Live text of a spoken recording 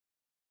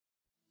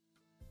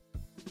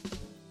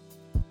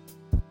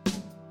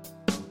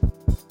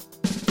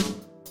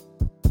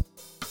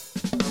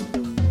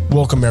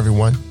Welcome,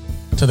 everyone,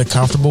 to the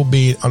Comfortable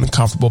Being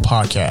Uncomfortable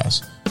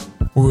podcast,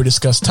 where we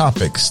discuss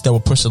topics that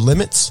will push the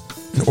limits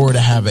in order to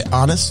have an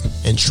honest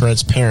and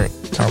transparent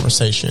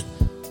conversation.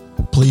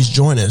 Please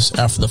join us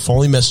after the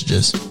following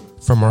messages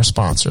from our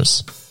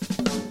sponsors.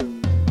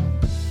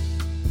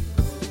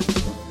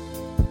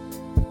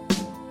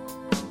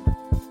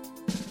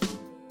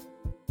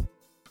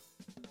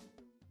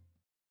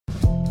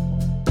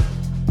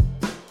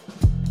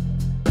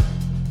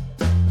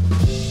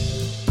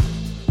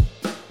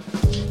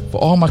 For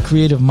all my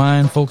creative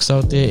mind folks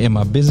out there and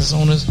my business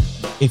owners,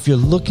 if you're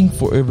looking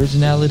for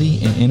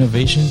originality and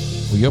innovation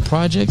for your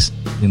projects,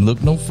 then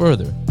look no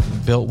further than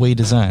Beltway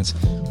Designs.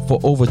 For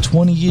over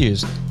 20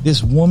 years,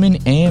 this woman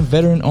and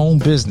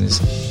veteran-owned business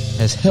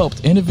has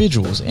helped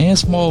individuals and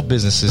small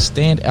businesses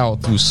stand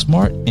out through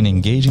smart and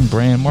engaging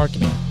brand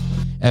marketing.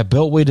 At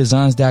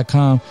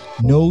BeltwayDesigns.com,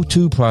 no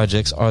two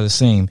projects are the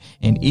same,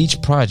 and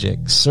each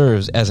project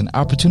serves as an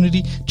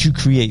opportunity to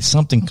create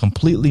something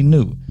completely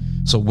new.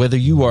 So whether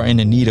you are in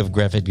the need of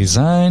graphic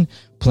design,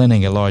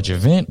 planning a large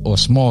event, or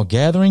small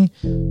gathering,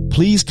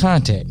 please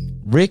contact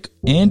Rick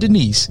and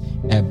Denise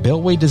at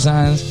Beltway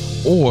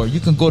Designs, or you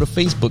can go to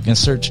Facebook and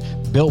search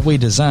Beltway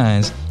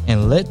Designs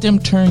and let them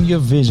turn your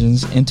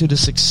visions into the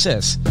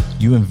success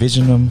you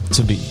envision them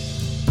to be.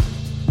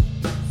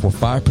 For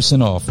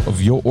 5% off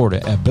of your order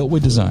at Beltway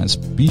Designs,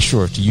 be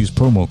sure to use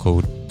promo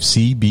code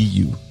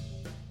CBU.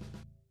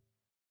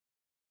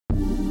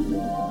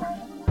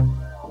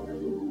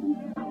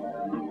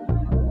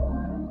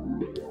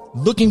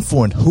 Looking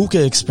for a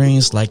hookah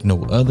experience like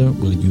no other?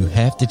 Well, you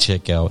have to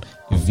check out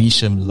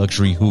Visha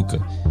Luxury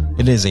Hookah.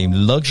 It is a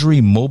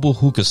luxury mobile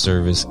hookah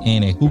service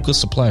and a hookah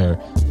supplier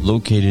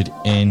located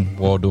in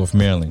Waldorf,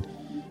 Maryland.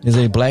 It is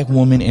a black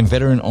woman and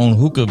veteran-owned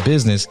hookah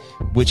business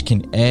which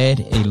can add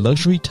a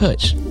luxury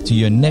touch to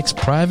your next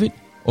private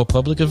or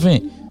public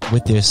event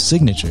with their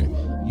signature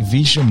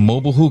Visha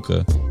Mobile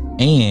Hookah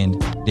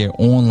and their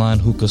online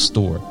hookah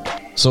store.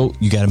 So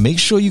you got to make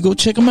sure you go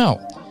check them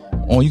out.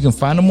 Or you can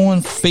find them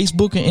on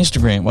Facebook and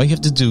Instagram. All you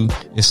have to do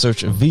is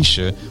search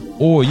Visha,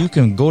 or you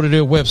can go to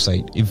their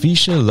website,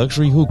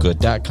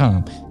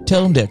 VishaLuxuryHookah.com.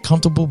 Tell them that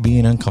Comfortable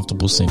Being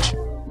Uncomfortable sent you.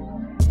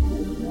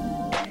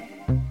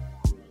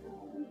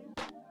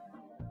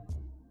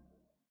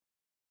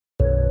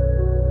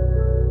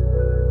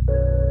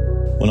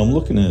 When I'm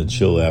looking to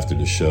chill after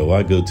the show,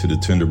 I go to the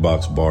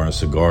Tinderbox Bar and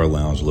Cigar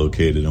Lounge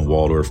located in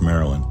Waldorf,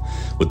 Maryland,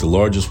 with the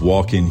largest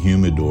walk-in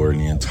humidor in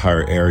the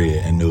entire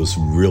area and those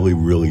really,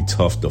 really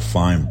tough to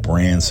find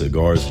brand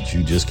cigars that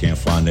you just can't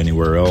find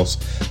anywhere else.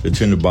 The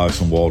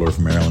Tinderbox in Waldorf,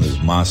 Maryland is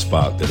my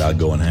spot that I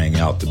go and hang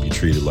out to be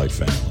treated like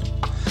family.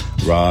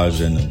 Raj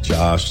and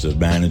Josh, the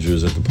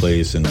managers at the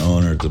place and the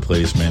owner at the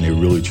place, man, they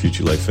really treat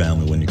you like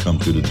family when you come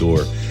through the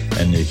door.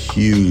 And the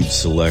huge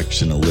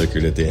selection of liquor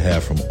that they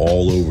have from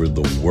all over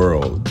the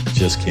world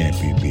just can't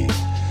be beat.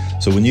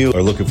 So when you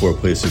are looking for a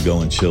place to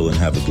go and chill and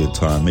have a good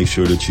time, make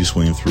sure that you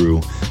swing through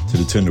to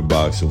the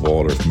Tinderbox of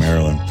Waldorf,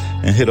 Maryland,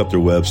 and hit up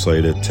their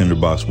website at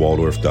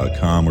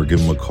tinderboxwaldorf.com or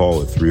give them a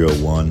call at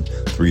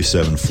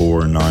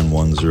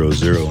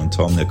 301-374-9100 and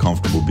tell them that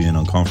Comfortable Being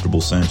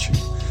Uncomfortable sent you.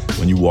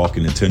 When you walk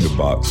in the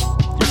Tinderbox,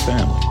 your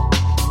family.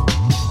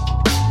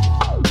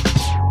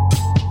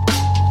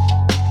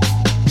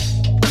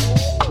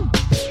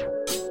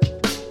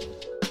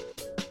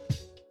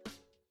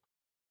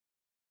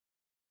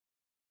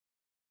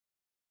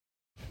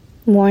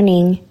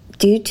 Warning.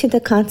 Due to the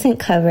content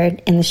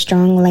covered and the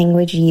strong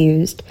language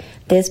used,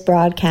 this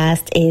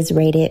broadcast is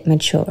rated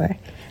mature.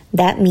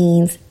 That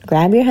means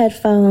grab your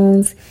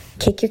headphones,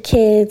 kick your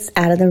kids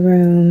out of the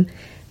room,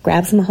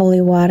 grab some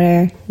holy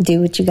water,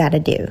 do what you gotta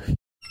do.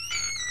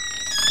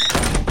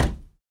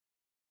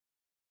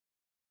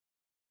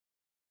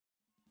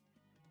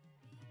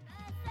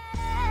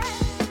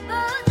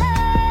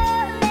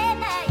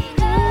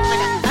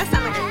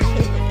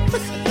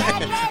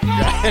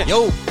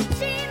 Yo.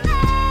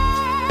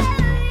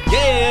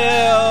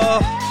 Yeah.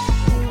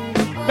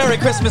 Merry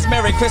Christmas,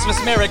 Merry Christmas,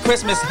 Merry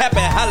Christmas. Happy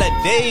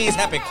holidays.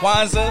 Happy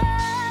Kwanzaa.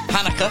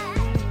 Hanukkah.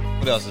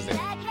 What else is there?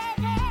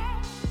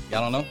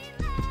 Y'all don't know?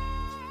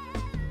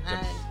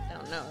 I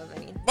don't know of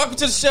any. Welcome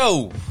to the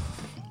show.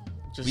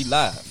 We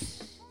live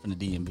from the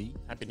DMV.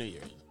 Happy New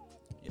Year.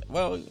 Yeah,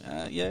 well,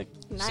 yeah.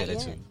 Not Say that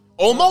yet. too.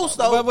 Almost,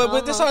 though.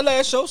 But this is our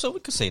last show, so we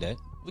could say that.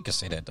 We could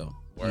say that, though.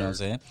 Word. You know what I'm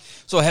saying?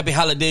 So happy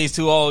holidays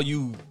to all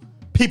you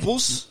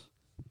peoples.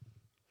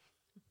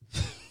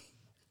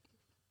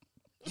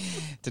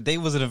 Today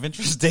was an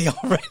adventurous day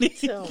already.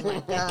 Oh,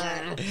 my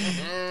God.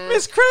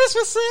 Miss Chris,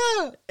 what's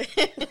up?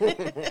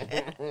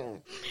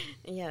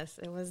 Yes,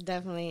 it was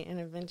definitely an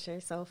adventure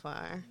so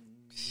far.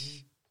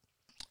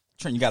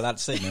 Trent, you got a lot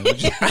to say, man.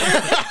 What You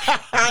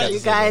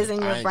guys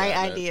and your bright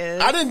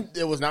ideas. I didn't.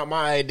 It was not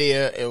my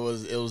idea. It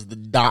was the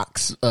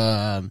doc's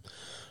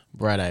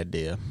bright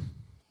idea.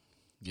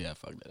 Yeah,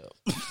 fuck that up.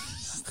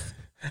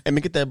 Hey,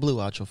 man, get that blue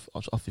off your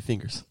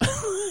fingers.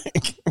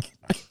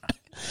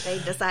 They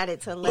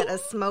decided to let a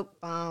smoke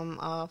bomb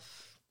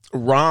off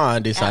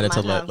Ron decided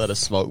At to my let a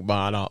smoke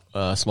bomb off.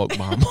 My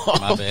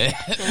bad.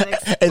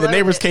 And the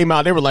neighbors came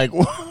out. They were like,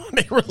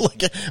 they were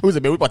looking. It was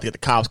a man. We about to get the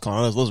cops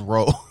calling us. Let's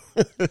roll.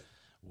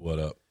 What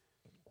up?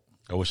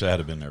 I wish I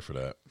had been there for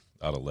that.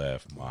 I'd have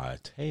laughed my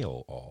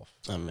tail off.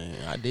 I mean,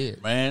 I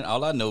did. Man,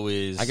 all I know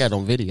is I got it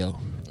on video.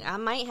 I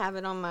might have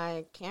it on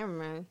my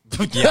camera.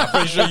 yeah, I'm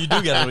pretty sure you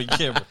do got it on your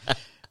camera.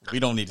 We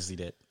don't need to see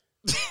that.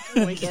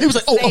 We can He was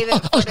like, save it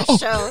for the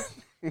show.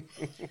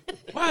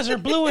 Why is there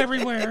blue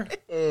everywhere?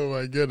 Oh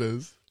my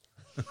goodness.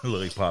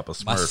 Lily Papa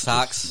Smurf. My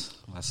socks.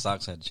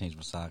 I had to change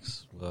my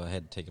socks. Well, I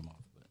had to take them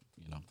off,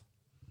 but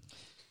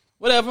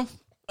whatever.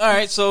 All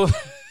right, so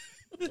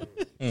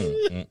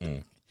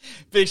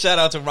big shout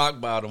out to Rock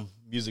Bottom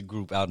Music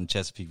Group out in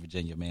Chesapeake,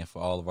 Virginia, man,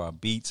 for all of our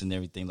beats and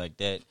everything like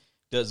that.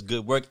 Does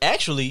good work.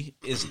 Actually,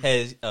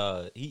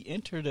 he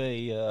entered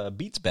a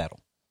beats battle.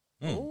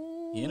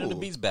 He entered a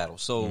beats battle.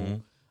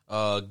 So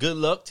good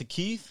luck to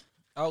Keith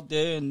out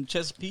there in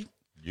Chesapeake.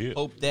 Yeah.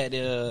 Hope that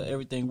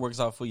everything works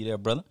out for you there,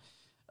 brother.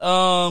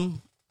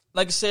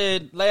 Like I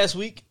said last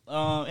week,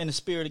 in the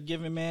spirit of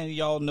giving, man,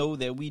 y'all know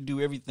that we do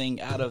everything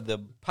out of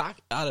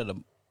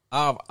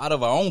our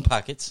own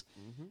pockets.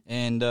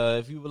 And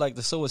if you would like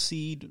to sow a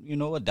seed,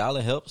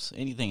 $1 helps.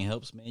 Anything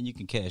helps, man. You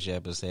can cash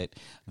app us at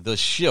the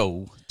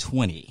show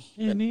 20.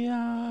 In the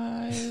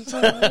eyes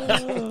of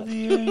the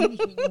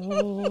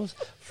angels.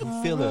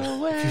 Feel it.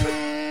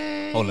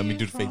 Hold on, let me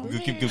do the face.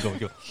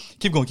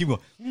 Keep going. Keep going.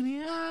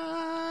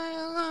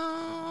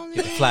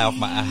 Get the fly off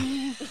my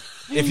eye.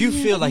 If you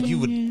feel like you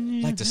would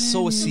like to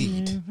sow a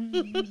seed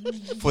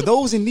for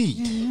those in need,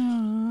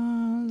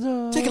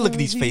 take a look at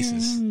these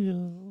faces.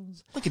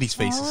 Look at these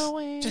faces.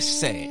 Just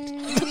sad.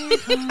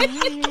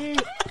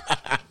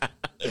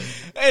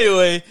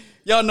 Anyway,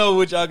 y'all know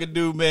what y'all can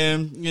do,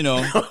 man. We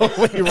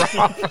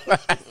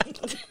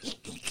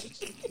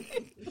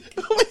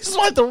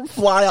swiped the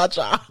fly out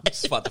your eye.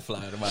 Spot the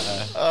fly out of my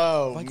eye.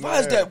 Oh, Like, man.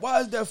 why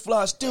is that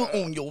fly still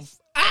on your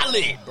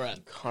eyelid, bro?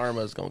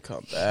 Karma's gonna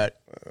come back.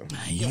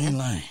 You ain't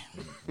lying.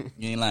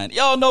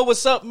 Y'all know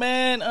what's up,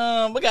 man.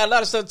 We got a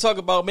lot of stuff to talk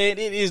about, man.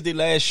 It is the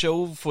last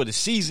show for the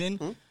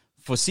season.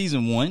 For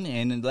season 1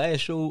 and the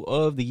last show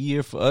of the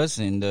year for us,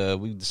 and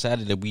we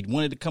decided that we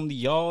wanted to come to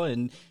y'all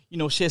and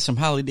share some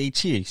holiday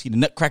cheer. See the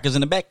nutcrackers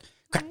in the back,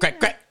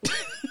 crack.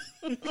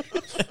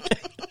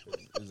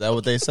 Is that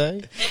what they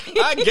say?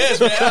 I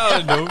guess, man. I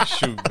don't know.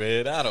 Shoot,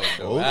 man. I don't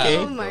know. Okay.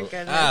 Oh my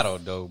goodness. I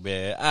don't know,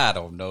 man. I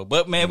don't know.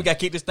 But man, we gotta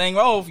keep this thing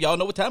off. Y'all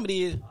know what time it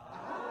is.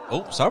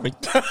 Oh, sorry.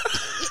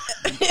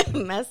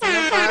 Messing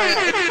up.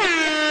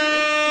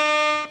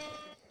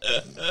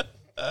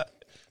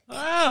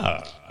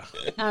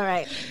 All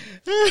right.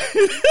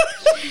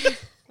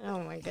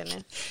 Oh my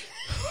goodness.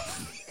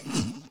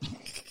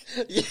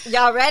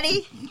 Y'all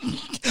ready?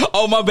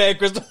 Oh, my bad,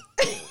 Crystal.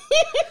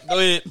 Go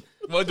ahead.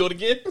 Want to do it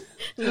again?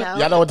 No.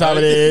 Y'all know what time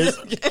it is.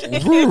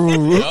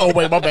 Oh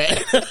wait, my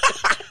bad. All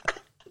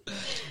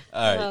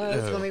right. Oh,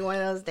 it's gonna be one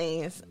of those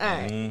days. All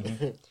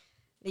right.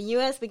 The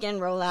U.S. began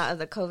rollout of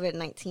the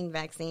COVID-19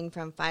 vaccine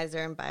from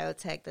Pfizer and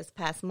BioNTech this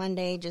past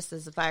Monday, just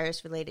as the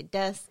virus-related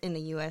deaths in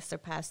the U.S.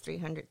 surpassed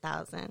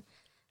 300,000.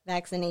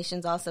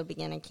 Vaccinations also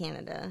began in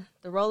Canada.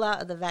 The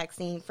rollout of the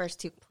vaccine first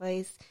took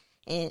place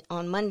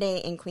on Monday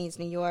in Queens,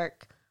 New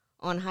York,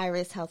 on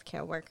high-risk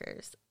healthcare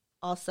workers.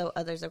 Also,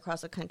 others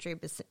across the country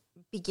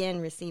began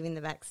receiving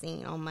the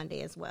vaccine on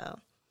Monday as well.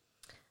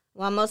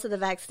 While most of the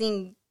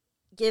vaccine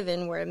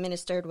given were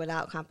administered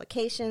without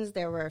complications,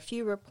 there were a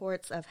few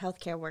reports of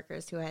healthcare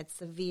workers who had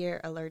severe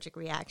allergic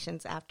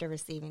reactions after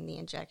receiving the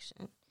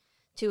injection.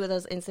 2 of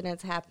those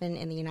incidents happened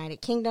in the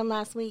United Kingdom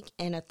last week,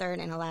 and a third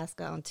in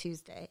Alaska on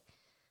Tuesday.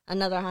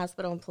 Another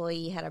hospital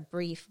employee had a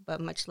brief but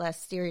much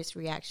less serious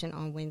reaction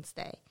on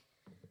Wednesday.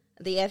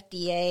 The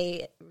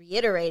FDA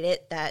reiterated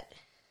that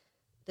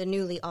the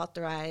newly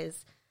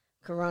authorized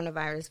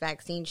coronavirus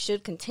vaccine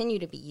should continue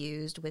to be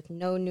used with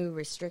no new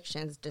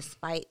restrictions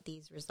despite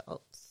these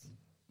results.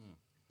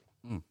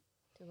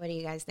 So what do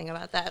you guys think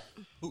about that?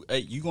 Hey,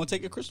 you gonna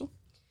take it, Crystal?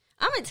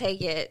 I'm going to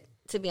take it,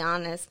 to be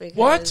honest, because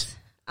What?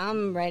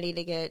 I'm ready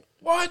to get...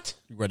 What?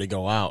 You ready to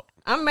go out?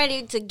 I'm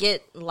ready to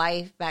get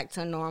life back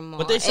to normal.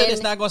 But they said And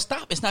it's not gonna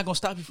stop. It's not gonna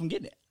stop you from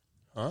getting it.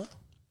 Huh?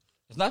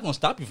 It's not gonna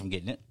stop you from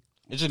getting it.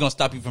 It's just gonna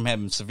stop you from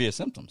having severe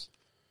symptoms.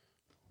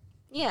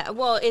 Yeah,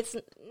 well, it's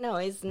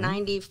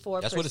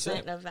 94% That's what it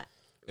said. of that.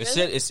 It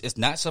said it's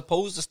not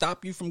supposed to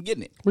stop you from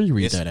getting it. Where you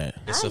read It's- that at?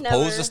 It's I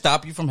supposed never- to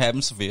stop you from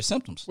having severe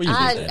symptoms. Where you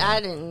read that I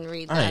at? didn't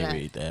read that. I ain't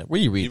read that. Where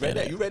you read You read that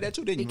that? at? You read that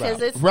too, didn't you?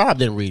 Because Rob? Rob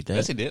didn't read that.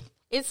 Yes, he did.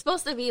 it's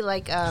supposed to be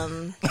like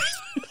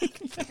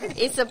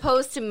it's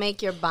supposed to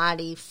make your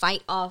body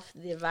fight off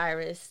the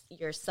virus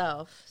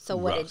yourself. So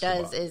what it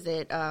does is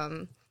it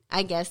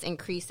I guess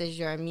increases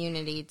your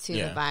immunity to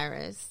the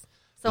virus.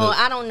 So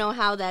I don't know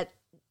how that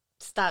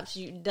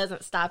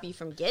doesn't stop you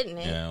from getting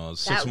it. Yeah, well, That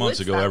 6 would months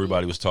ago, stop you.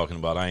 everybody was talking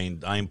about I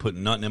ain't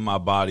putting nothing in my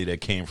body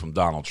that came from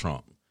Donald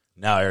Trump.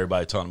 Now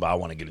everybody talking about I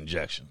want to get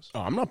injections. Oh,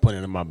 I'm not putting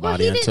it in my Well,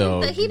 body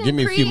until he didn't give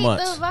me a few create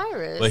months. The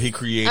virus. But he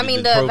created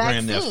the the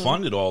program that vaccine.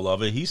 funded all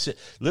of it. He said,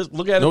 let's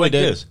look at it No, he like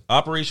didn't. this.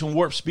 Operation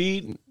Warp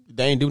Speed,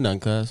 They ain't do nothing,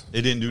 cuz.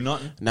 It didn't do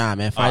nothing? Nah,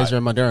 man. Pfizer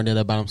and Moderna did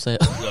that by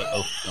themselves.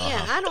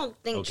 Yeah, I don't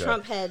think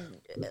Trump had.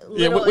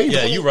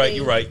 Yeah, you're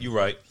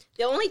right.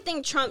 The only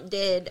thing Trump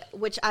did,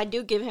 which I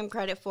do give him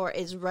credit for,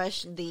 is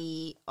rush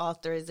the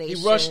authorization.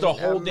 He rushed the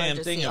whole damn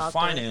thing and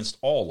financed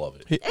all of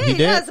it. He did?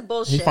 That's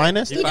bullshit. He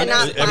financed it? He did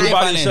not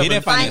Everybody he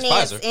didn't finance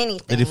finance Pfizer.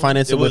 anything. Did he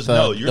finance it with...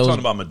 No, you're talking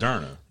about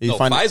Moderna. No,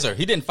 Pfizer.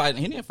 He didn't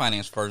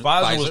finance first.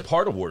 Pfizer was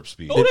part of Warp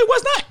Speed. No, it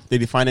was not.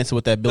 Did he finance it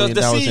with that $1 billion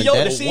The in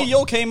debt?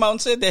 CEO came out and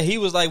said that he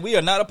was like, we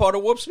are not a part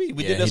of Warp Speed.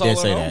 We Yeah, did this he all did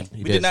on say our that. own.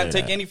 He We did did not say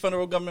take that. any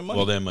federal government money.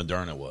 Well, then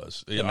Moderna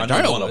was. I know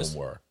Moderna one was. of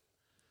them were.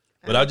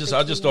 But I just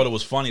thought it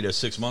was funny that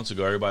 6 months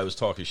ago everybody was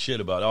talking shit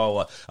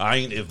about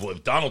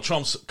if Donald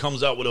Trump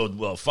comes out with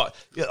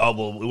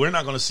we're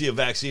not going to see a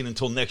vaccine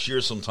until next year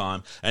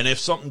sometime, and if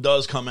something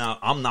does come out,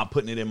 I'm not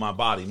putting it in my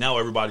body. Now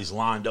everybody's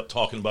lined up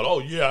talking about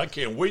I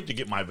can't wait to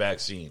get my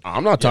vaccine.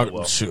 I'm not talking...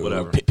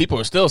 whatever. People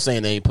are still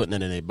saying they ain't putting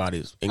it in their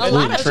bodies, A including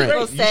lot of Trent.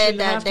 people You said shouldn't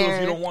that have to if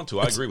they're. you don't want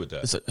to. I agree with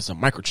that. It's a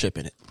microchip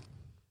in it.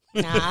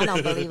 Nah, I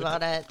don't believe all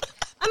that.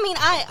 I mean,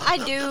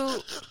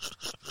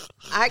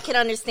 I can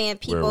understand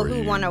people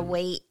who want to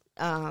wait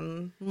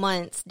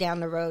months down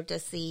the road to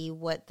see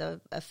what the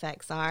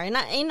effects are, and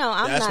I'm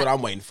That's not. what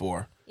I'm waiting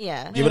for.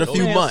 Yeah, Give it a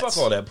few months. Fuck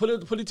all that. Put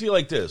it to you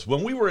like this: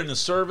 when we were in the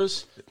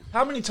service,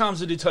 how many times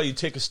did they tell you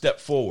take a step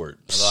forward?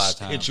 A lot of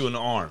times. Hit you in the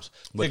arms.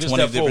 With Take a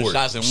 20 step different forward.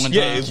 shots in one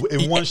Yeah, time.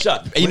 in one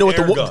shot. And you know what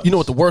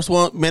the worst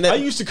one, man? I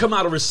used to come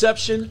out of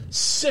reception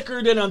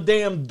sicker than a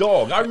damn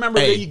dog. I remember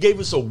Hey. they gave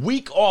us a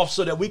week off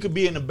so that we could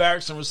be in the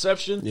barracks and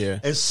reception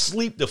and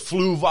sleep the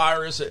flu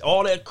virus and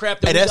all that crap.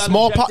 That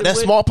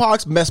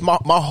smallpox messed my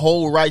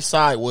whole right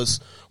side was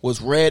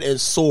red and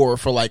sore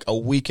for like a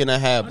week and a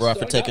half, bro,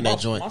 after taking that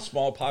joint. My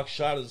smallpox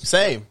shot is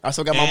Same. I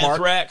still got my mark.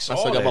 anthrax. I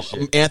still all got that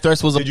shit.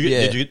 anthrax was a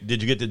Did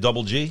you get the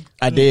double G?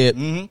 I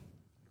did.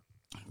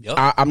 Yep.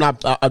 I'm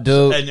not. I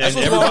do. And That's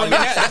what's wrong with me.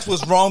 That's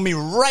what's wrong with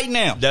me right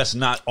now. That's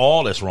not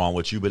all that's wrong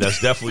with you, but that's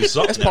definitely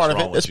something. That's part of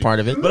wrong it. with That's you. part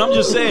of it. But I'm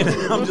just saying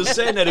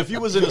that if you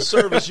was in a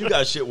service, you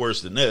got shit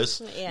worse than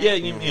this. Yeah.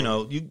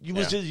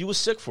 You was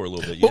sick for a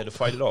little bit. You had to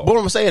fight it off. But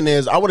what I'm saying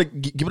is, I would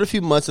have give it a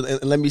few months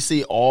and let me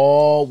see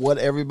what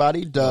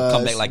everybody does.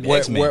 Come back like the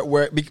X-Men.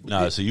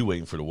 Nah, so you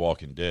waiting for the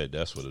Walking Dead?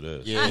 That's what it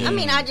is. Yeah. I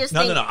mean, I just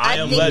No. think I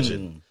Am think-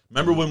 Legend.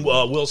 Remember when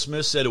Will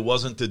Smith said it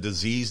wasn't the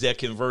disease that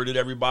converted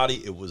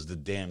everybody? It was the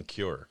damn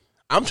cure.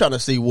 I'm trying to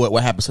see what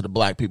happens to the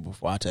black people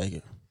before I take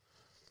it.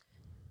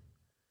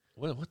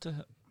 What the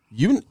hell?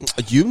 You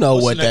know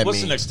what that What's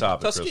means. the next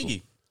topic, Crystal?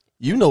 Tuskegee.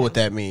 You know what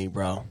that means,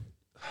 bro.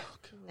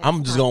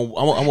 I'm just gonna.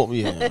 I want.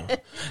 Yeah.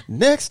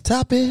 Next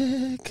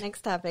topic.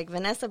 Next topic.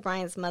 Vanessa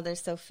Bryant's mother,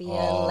 Sophia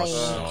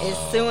Lane, is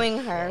suing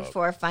her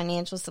for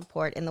financial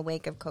support in the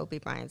wake of Kobe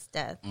Bryant's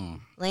death.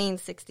 Lane,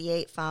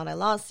 68, filed a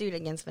lawsuit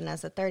against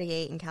Vanessa,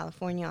 38, in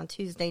California on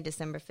Tuesday,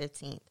 December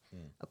 15th.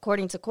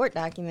 According to court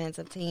documents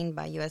obtained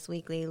by U.S.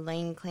 Weekly,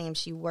 Lane claims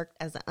she worked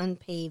as an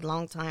unpaid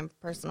long-time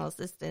personal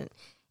assistant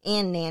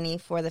and nanny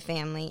for the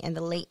family, and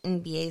the late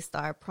NBA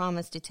star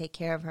promised to take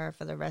care of her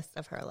for the rest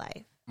of her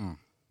life.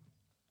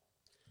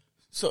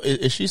 So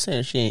is she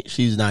saying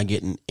she's not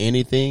getting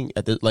anything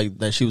at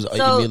that she was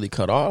immediately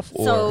cut off?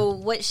 Or? So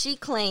what she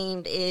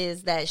claimed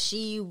is that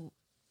she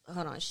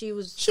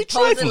was She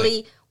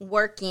supposedly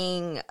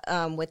working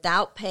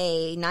without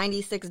pay,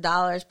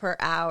 $96 per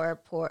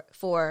hour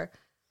for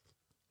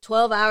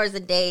 12 hours a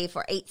day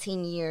for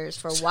 18 years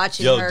for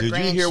watching her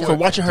grandchildren. For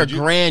watching her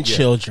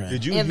grandchildren.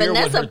 Did you And hear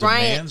Vanessa what her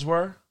Bryant- demands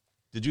were?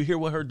 Did you hear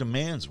what her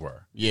demands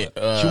were? Yeah,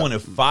 she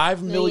wanted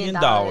 $5 million, and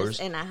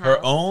a house. her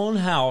own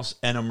house,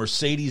 and a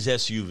Mercedes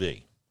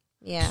SUV.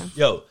 Yeah.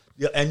 Yo,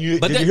 and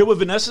did you hear what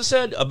Vanessa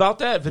said about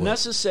that?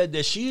 Vanessa said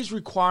that she's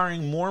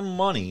requiring more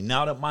money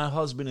now that my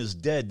husband is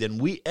dead than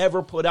we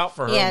ever put out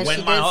for her Yeah, when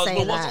she my did husband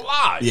say was that.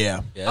 alive.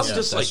 Yeah. I'm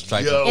just like,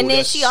 striking. yo, And then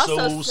that's she also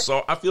so said-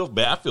 sorry. I feel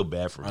bad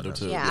for her. I do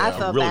too. Yeah, Yeah, I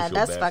feel really bad. feel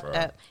That's bad fucked for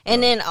her. up.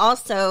 And then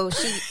also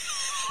she,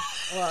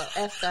 well,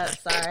 effed up,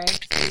 sorry.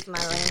 Excuse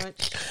my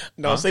language.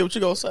 No, say what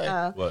you gonna say.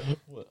 What?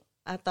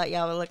 I thought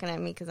y'all were looking at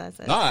me because I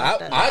said No,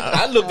 fucked up.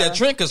 I looked at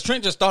Trent because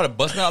Trent just started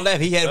busting out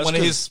laughing. He had That's one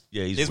of 'cause-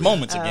 his he's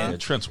moments weird. again. Yeah,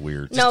 Trent's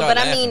weird. No, start but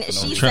I laughing mean, for no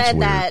she reason. Trent's said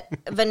weird.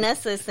 that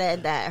Vanessa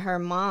said that her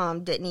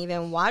mom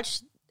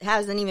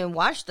hasn't even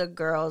watched the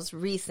girls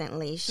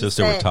recently. She Since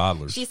they were said-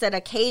 toddlers. She said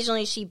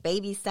occasionally she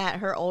babysat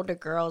her older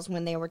girls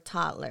when they were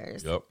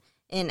toddlers. Yep.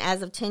 And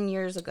as of 10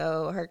 years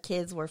ago, her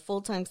kids were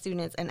full-time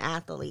students and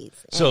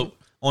athletes. And So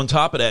on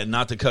top of that,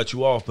 not to cut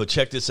you off, but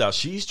check this out.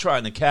 She's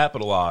trying to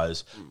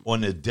capitalize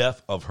on the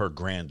death of her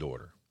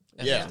granddaughter.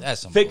 Yeah.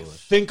 That's some Think, bullshit.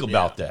 think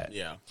about that.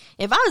 Yeah.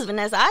 if I was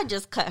Vanessa, I'd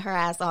just cut her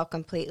ass off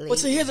completely. But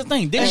see, here's the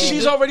thing. And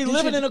she's already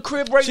living in a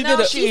crib right she now.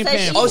 did a- She ain't said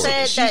paying she for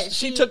said it.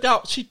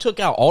 that she took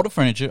out all the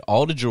furniture,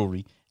 all the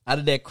jewelry out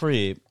of that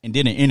crib and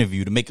did an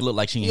interview to make it look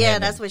like she ain't Yeah,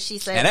 had that's nothing. what she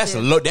said, And that's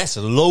too. that's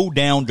a low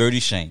down dirty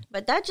shame.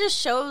 But that just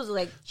shows,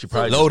 like, She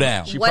probably Low just,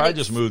 down. She What probably ex-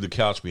 just moved the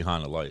couch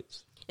behind the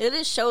lights. It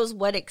just shows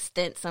what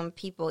extent some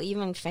people,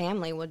 even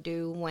family, will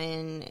do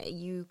when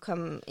you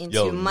come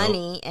into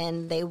money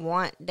and they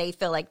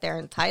feel like they're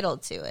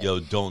entitled to it.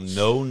 Yo, don't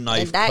no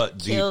knife cut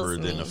deeper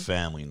me. than a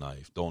family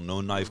knife. Don't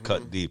no knife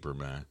cut deeper,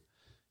 man.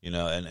 You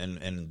know,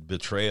 and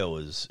betrayal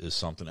is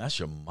something. That's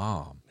your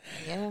mom.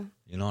 Yeah.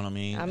 You know what I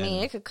mean? I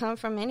mean, it could come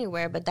from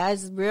anywhere, but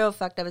that's real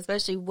fucked up,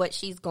 especially what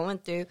she's going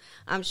through.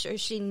 I'm sure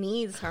she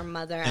needs her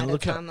mother at a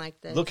time like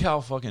this. Look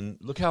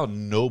how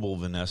noble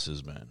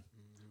Vanessa's been.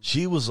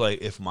 She was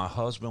like, if my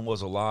husband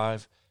was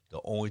alive,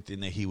 the only thing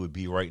that he would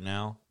be right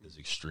now is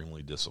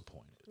extremely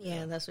disappointed.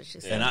 Yeah, that's what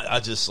she said. And I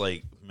just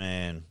like,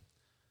 man,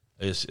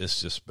 it's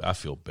just, I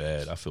feel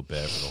bad. I feel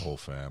bad for the whole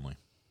family.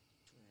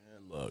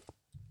 Man, look,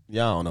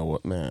 y'all don't know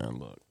what, man,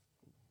 look.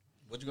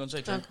 What you gonna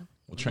say, Trent?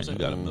 Well, Trent, you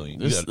got $1 million.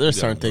 There's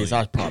certain things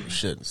I probably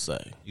shouldn't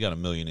say. You got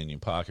 $1 million in your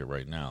pocket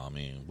right now. I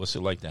mean, what's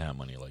it like to have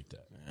money like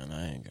that?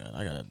 Man,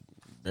 I got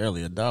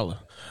barely $1.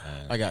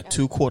 I got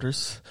 2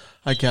 quarters.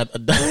 I got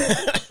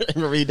 $1.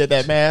 Remember you did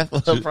that math?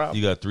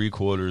 You got 3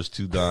 quarters,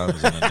 2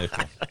 dimes, and a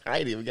nickel. I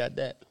ain't even got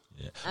that.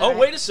 Yeah. Oh,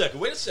 wait a second.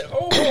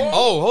 Hold up.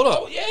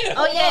 Oh, yeah.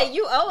 Oh, yeah,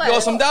 you owe us. You owe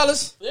some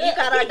dollars? You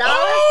got our dollar?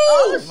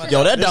 Oh, shit.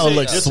 Yo, that dollar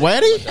looks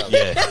sweaty.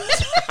 Yeah.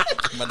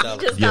 My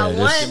dollar. You just got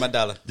one? Get my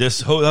dollar.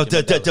 Just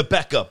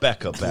back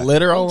up.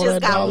 Glitter over You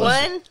that just got dollar.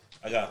 one?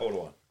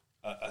 Hold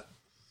on.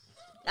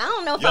 I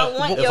don't know if I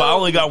want if I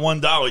only got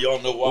 $1,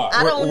 y'all know why.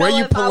 I don't Where know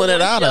you if pulling I it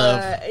want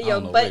out of?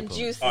 your butt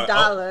juice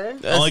dollar.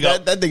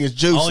 That thing is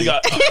juicy. I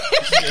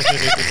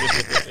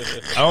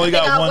only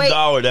got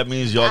 $1. That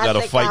means y'all got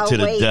to fight to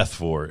the death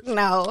for it.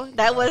 No,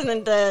 that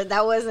wasn't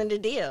the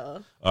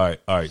deal. All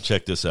right.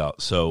 Check this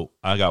out. So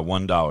I got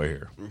 $1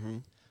 here. Mm-hmm.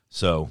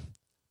 So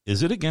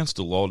is it against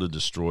the law to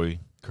destroy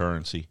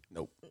currency?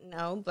 Nope.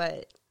 No,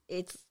 but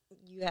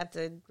you have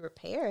to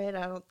repair it.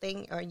 I don't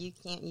think, or you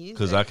can't use it.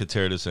 Because I could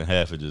tear this in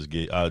half and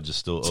I would just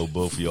still owe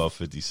both of y'all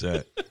 50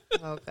 cents.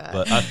 Oh God!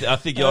 But I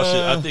think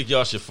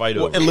y'all should fight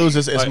over. It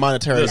loses its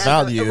monetary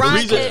value.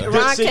 Ron could have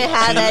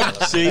that.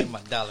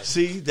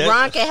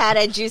 Ron could have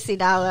that juicy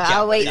dollar.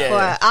 I'll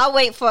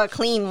wait for a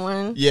clean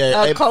one.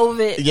 Yeah,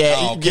 COVID.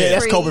 Yeah,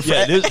 that's COVID.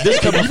 Yeah,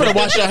 this you better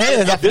wash your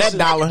hands after that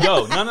dollar.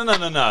 Yo,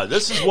 no.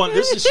 This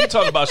is she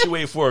talking about. She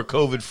waiting for a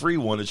COVID-free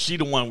one, and she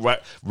the one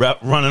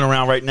running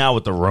around right now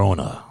with the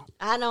Rona.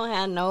 I don't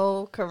have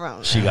no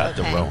corona. She got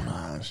the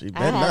Rona. She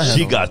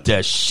got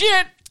that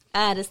shit.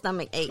 I had a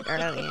stomach ache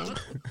earlier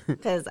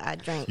because I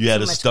drank. You had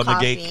too a much stomach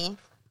coffee ache.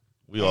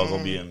 We all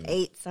gonna be in.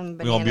 Ate some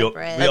banana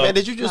bread. Hey, man,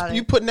 did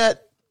you putting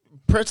that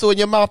pretzel in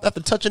your mouth after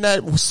touching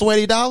that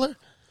sweaty dollar?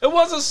 It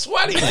wasn't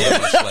sweaty.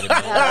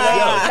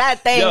 That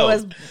thing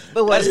was.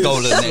 Let's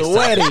go to the next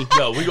topic.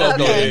 Yo, we gonna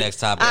go to the next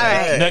topic. All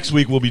right. Next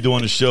week we'll be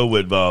doing a show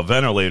with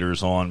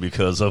ventilators on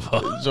because of.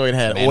 Joint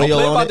had Man, oil don't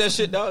play on about it. that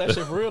shit, dog. That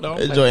shit for real, dog.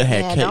 Joint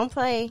had cake. Don't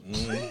play.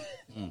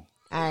 All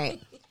right.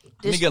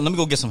 Let me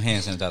go get some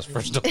hand sanitizer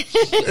first.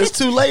 It's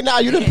too late now.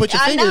 You didn't put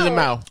your finger in your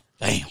mouth.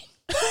 Damn.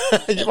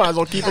 You might as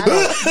well keep it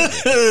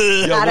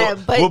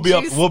going.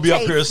 We'll be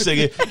up here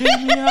singing.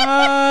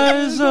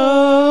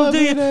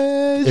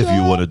 If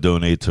you want to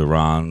donate to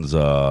Ron's,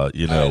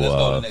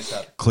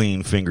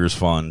 Clean Fingers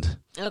Fund.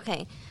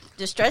 Okay.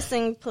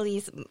 Distressing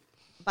police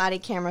body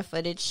camera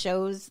footage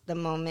shows the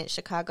moment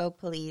Chicago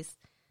police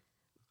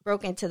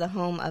broke into the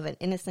home of an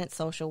innocent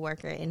social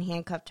worker and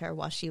handcuffed her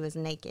while she was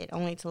naked,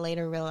 only to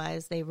later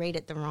realize they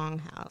raided the wrong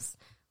house.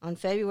 On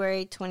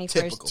February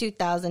 21st,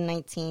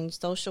 2019,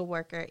 social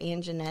worker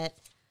Anjanette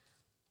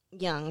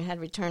Young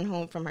had returned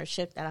home from her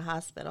shift at a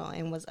hospital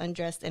and was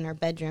undressed in her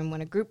bedroom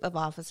when a group of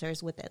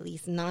officers with at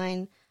least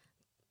 9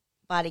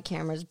 body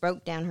cameras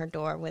broke down her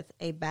door with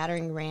a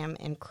battering ram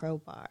and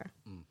crowbar.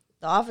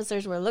 The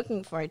officers were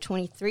looking for a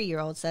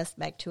 23-year-old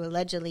suspect who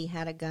allegedly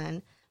had a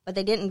gun, but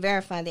they didn't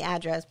verify the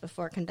address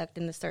before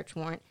conducting the search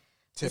warrant.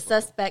 The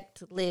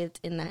suspect lived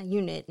in that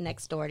unit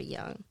next door to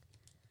Young.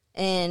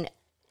 And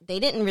they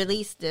didn't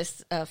release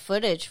this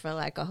footage for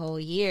like a whole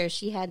year.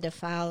 She had to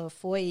file a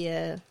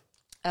FOIA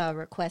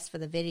request for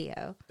the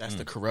video. That's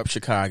the corrupt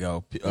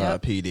Chicago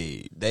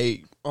PD.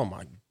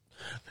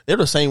 They're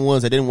the same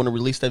ones that didn't want to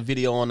release that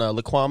video on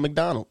Laquan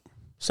McDonald.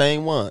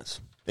 Same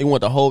ones. They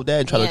want to hold that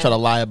and try to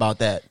lie about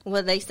that.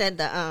 Well, they said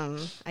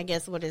I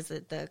guess what is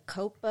it? The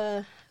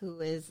COPA, who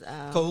is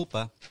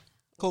Copa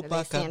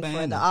stand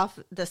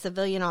for the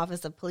Civilian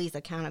Office of Police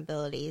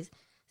Accountability,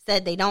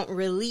 said they don't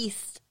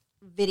release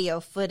video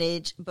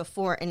footage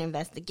before an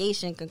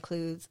investigation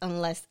concludes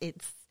unless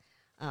it's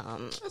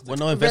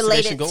no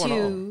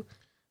investigation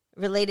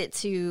related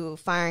to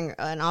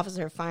an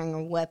officer firing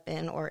a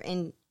weapon or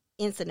in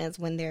incidents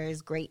when there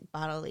is great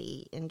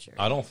bodily injury.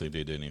 I don't think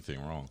they did anything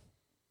wrong.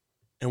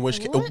 In which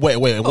case? Wait.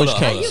 In which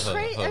case? Are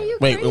you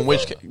Wait. crazy? In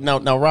which case?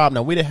 Now, Rob.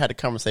 Now we didn't had a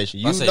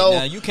conversation.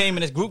 Now you came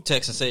in this group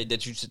text and said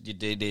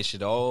that they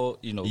should all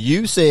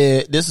You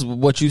said this is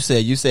what you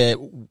said. You said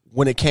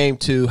when it came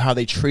to how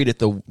they treated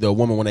the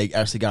woman when they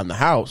actually got in the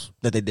house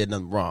that they did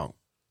nothing wrong.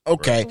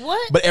 Okay, right.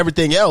 What? But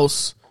everything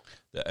else,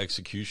 the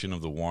execution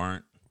of the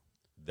warrant,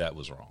 that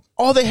was wrong.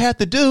 all they had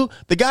to do,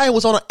 the guy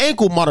was on an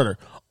ankle monitor.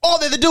 All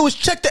they had to do was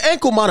check the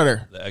ankle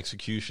monitor. The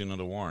execution of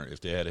the warrant.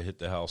 If they had to hit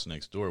the house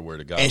next door where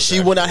the guy And was she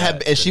would not have,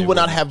 at, and she then would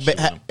they not have, wouldn't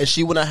shoot him. and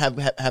she would not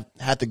have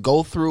had to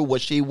go through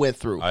what she went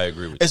through. I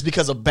agree with you. It's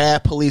because of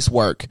bad police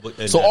work.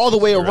 And So all the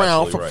way you're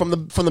around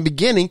absolutely from the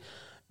beginning,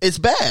 it's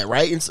bad,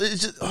 right? It's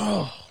just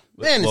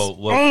man.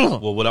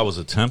 Well, what I was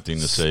attempting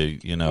to say,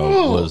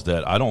 was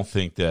that I don't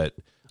think that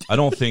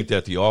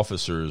the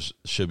officers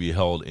should be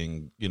held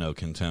in,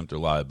 contempt or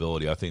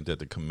liability. I think that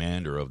the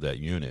commander of that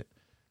unit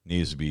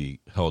needs to be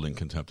held in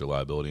contempt or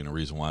liability, and the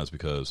reason why is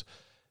because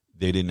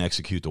they didn't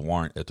execute the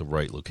warrant at the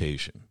right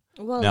location.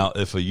 Well, Now,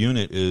 if a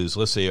unit is,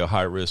 let's say, a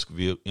high risk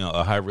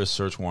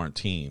search warrant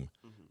team,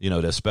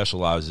 that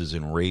specializes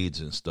in raids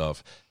and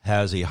stuff,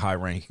 has a high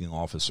ranking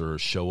officer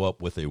show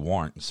up with a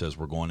warrant and says,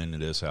 we're going into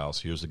this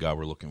house. Here's the guy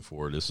we're looking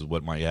for. This is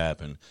what might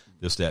happen,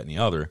 this, that, and the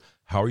other.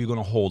 How are you going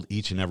to hold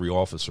each and every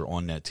officer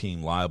on that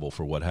team liable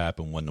for what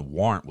happened when the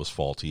warrant was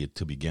faulty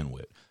to begin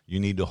with? You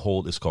need to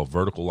hold, it's called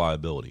vertical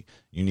liability.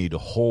 You need to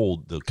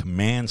hold the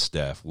command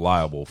staff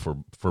liable for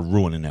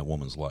ruining that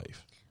woman's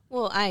life.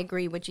 Well, I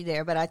agree with you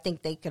there, but I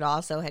think they could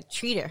also have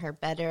treated her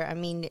better. I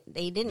mean,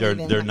 they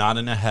didn't. They're not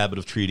in the habit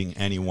of treating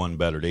anyone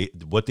better.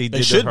 What they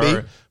did should to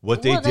her, be.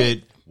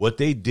 what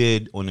they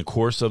did on the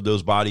course of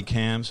those body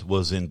cams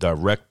was in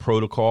direct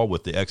protocol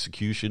with the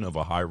execution of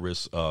a high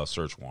risk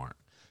search warrant.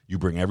 You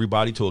bring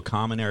everybody to a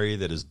common area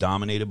that is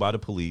dominated by the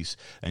police,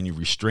 and you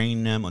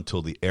restrain them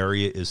until the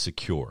area is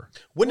secure.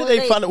 When did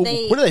they find out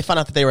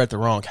that they were at the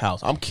wrong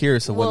house? I'm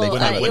curious of when they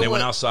found out. When they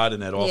went outside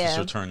and that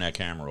officer turned that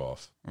camera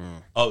off.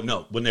 Oh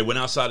no! When they went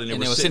outside and they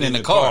were sitting in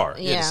the car.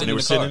 Yeah. And they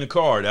were sitting in the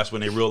car. That's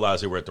when they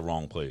realized they were at the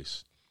wrong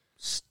place.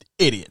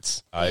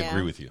 Idiots. I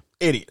agree with you.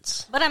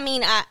 Idiots. But I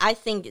mean, I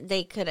think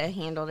they could have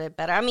handled it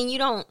better. I mean,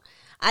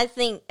 I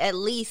think at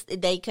least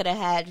they could have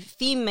had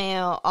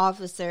female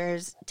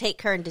officers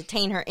take her and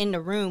detain her in the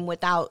room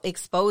without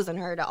exposing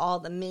her to all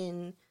the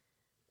men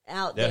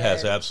out there. That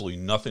has absolutely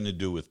nothing to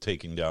do with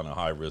taking down a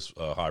high risk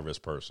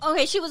person.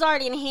 Okay, she was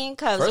already in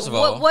handcuffs. First of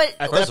all, but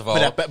at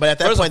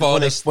that point,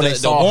 when they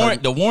saw her,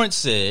 the warrant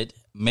said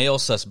male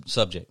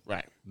subject.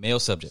 right. Male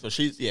subject. So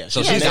she's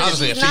So she's she's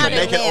obviously she's not a a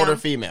naked male. older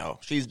female.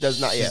 She does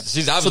not yet.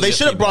 She's So obviously they a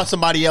should have female. brought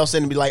somebody else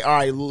in and be like, all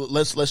right,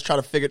 let's try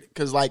to figure it,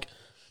 because like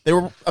they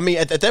were. I mean,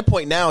 at that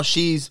point now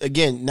she's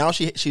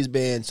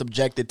been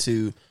subjected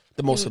to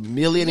the most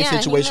humiliating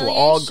situation with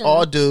humiliation.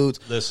 all dudes.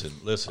 Listen.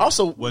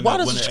 Also, why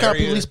does the Chicago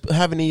police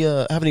have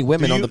any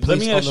women on the police?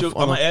 Let me ask you. I'm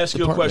gonna ask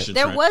you a question.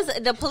 There Trent.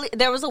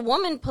 was a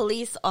woman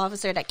police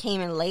officer that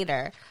came in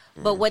later,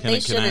 but what Can they I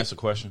should ask have. a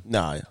question?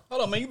 Nah.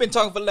 Hold on, man. You've been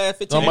talking for the last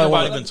 15 Ain't minutes.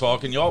 nobody been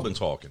talking. Y'all been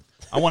talking.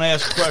 I want to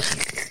ask a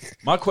question.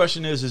 My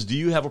question is do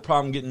you have a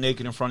problem getting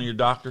naked in front of your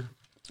doctor?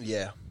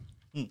 Yeah.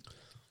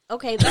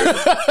 Okay,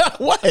 that's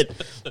What?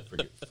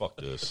 Fuck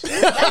this.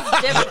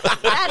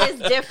 different. That is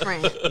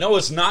different. No,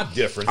 it's not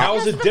different. How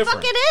is Yes, it the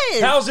different? fuck it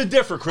is. How is it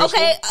different, Crystal?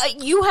 Okay,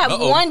 you have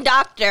Uh-oh. one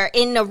doctor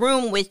in the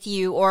room with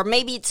you, or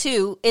maybe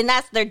two, and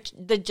that's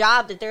the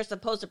job that they're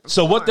supposed to perform.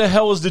 So what the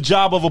hell is the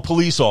job of a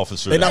police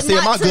officer? They're not then?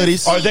 seeing my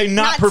goodies. Are they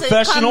not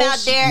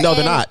professionals? No,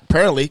 they're not.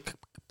 Apparently.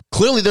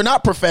 Clearly, they're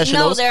not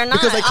professionals. No, they're not,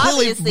 because they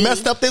clearly obviously.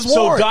 messed up this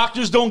So warrant.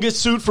 doctors don't get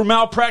sued for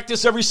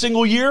malpractice every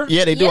single year?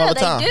 Yeah, they do all the they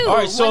time. do. All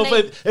right, so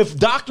When if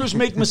doctors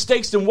make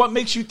mistakes, then what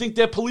makes you think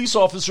that police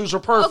officers are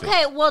perfect?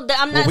 Okay, well,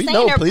 I'm not we saying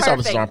know they're police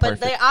officers perfect, aren't but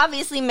perfect. they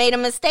obviously made a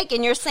mistake,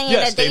 and you're saying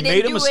Yes, that they they made a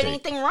didn't do mistake.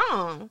 anything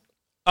wrong.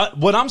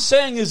 What I'm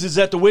saying is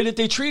that the way that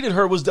they treated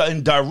her was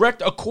in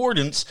direct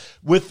accordance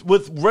with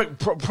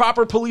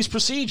proper police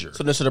procedure.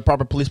 So, should the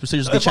proper police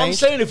procedures be If I'm changed?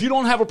 saying if you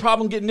don't have a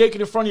problem getting naked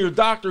in front of your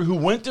doctor who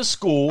went to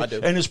school I do.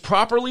 and is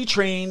properly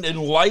trained and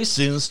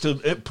licensed to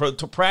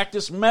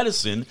practice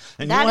medicine,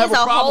 and That you don't have is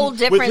a a problem whole with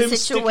different him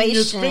sticking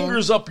his situation,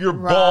 fingers up your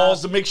Rob.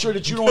 balls to make sure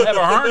that you don't have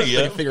a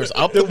hernia, Fingers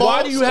up then the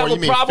why balls, do you have or a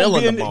you mean problem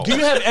filling the being? balls? Do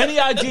you have any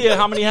idea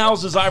how many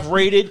houses I've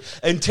raided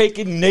and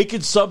taken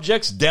naked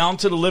subjects down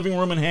to the living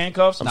room in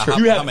handcuffs? Nah,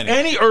 Do you how have many?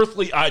 any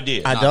earthly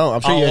idea? I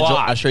don't.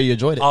 I'm sure you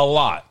enjoyed it. A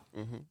lot.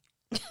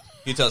 Can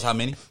you tell us how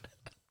many?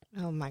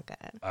 Oh my god,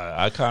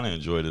 I kind of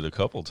enjoyed it a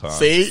couple times.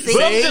 See?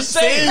 But I'm just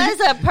saying. that's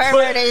a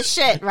perverted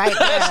shit right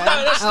there.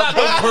 That's not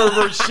no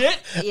pervert shit.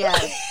 Yeah,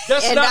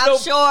 That's and not I'm no-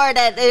 sure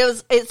that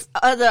it's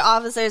other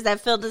officers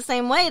that feel the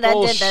same way that did that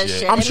Bullshit.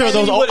 shit. I'm And sure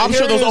then-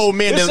 those old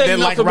men This didn't ain't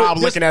like nothing but Rob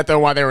this- looking at them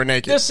while they were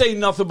naked. This ain't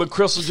nothing but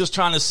Crystal just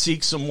trying to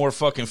seek some more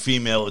fucking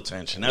female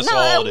attention. That's No,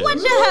 all it is. what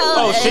the hell?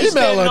 Oh, she's Female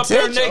standing up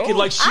there attention? naked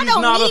like she's I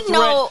don't not a need threat.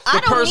 no- I The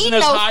don't person need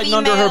that's no hiding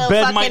under her female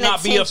bed might fucking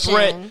not be a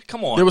threat. attention.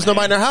 Come on, There was man.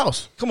 nobody in their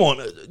house. Come on.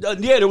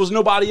 Yeah, there was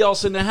nobody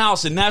else in the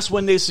house. And that's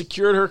when they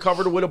secured her,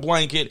 covered her with a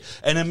blanket,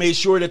 and then made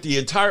sure that the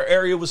entire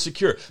area was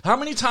secure. How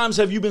many times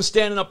have you been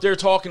standing up there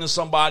talking to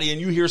somebody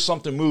and you hear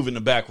something move in the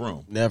back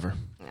room? Never.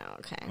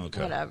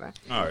 Okay. Whatever.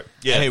 All right.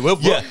 Yeah. Hey,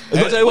 what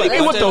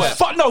the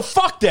fuck? No,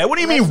 fuck that. What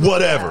do you mean,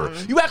 whatever?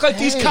 You act like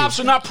these cops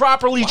are not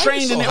properly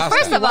trained in it.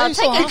 First of all,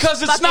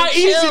 because it's not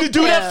easy to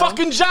do that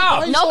fucking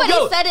job. Nobody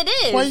said it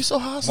is. Why are you so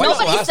hostile?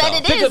 Nobody said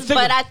it is,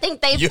 but I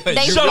think they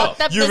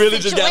fucked up the really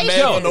just got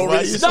mad for no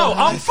reason. No,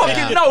 I'm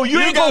fucking no. You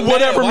ain't gonna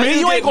whatever me.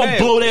 You ain't gonna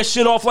blow that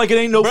shit off like it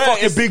ain't no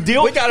fucking big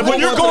deal. When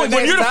you're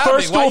the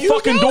first to a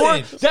fucking door,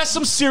 that's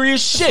some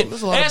serious shit.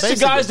 Ask the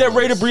guys that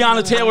raided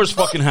Breonna Taylor's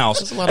fucking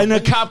house, and the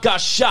cop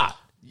got shot.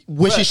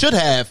 Which he should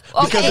have,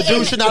 because the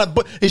dude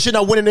should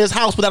not went in his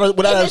house without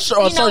a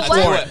search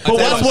warrant. But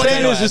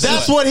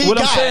that's what he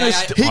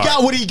got. He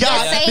got what he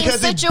got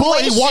because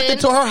he walked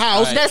into her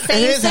house. The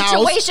same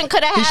situation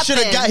could have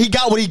happened. He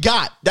got what he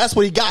got. That's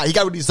what he got. He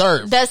got what he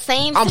deserved. The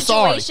same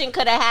situation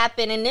could have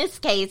happened in this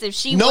case if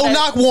she no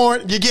knock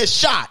warrant, you get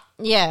shot.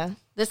 Yeah.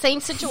 The same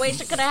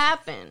situation could have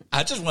happened.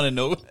 I just want to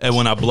know. And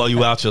when I blow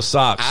you out your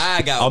socks,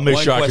 I'll make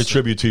sure I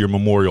contribute to your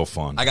memorial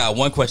fund. I got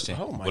one question.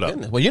 Oh my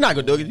goodness! Well, you're not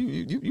gonna do it.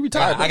 You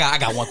retired. I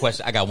got one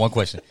question. I got one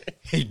question.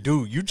 Hey,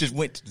 dude, you just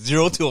went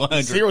 0 to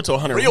 100. 0 to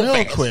 100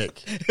 real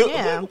quick.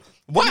 Yeah.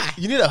 Why?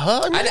 You need a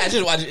hug? I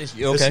just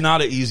okay. It's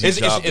not an easy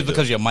job. It's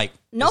because of your mic.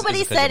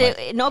 Nobody said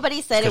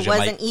it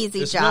was an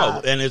easy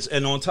job. No,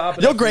 and on top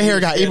of your gray hair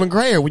got even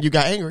grayer when you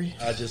got angry.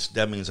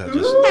 That means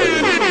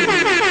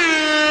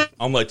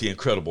I'm like the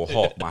Incredible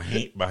Hulk. My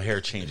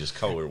hair changes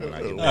color when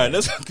I get. All right,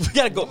 we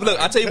gotta go. Look,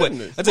 I tell you what.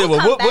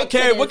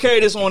 What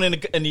carried this on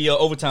in the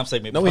overtime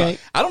segment? No, we ain't.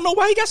 I don't know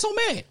why he got so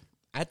mad.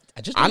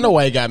 I know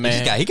why he got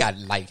mad. He got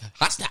like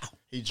hostile.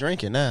 He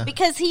drinking now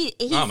because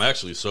I'm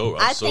actually sober.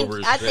 I'm sober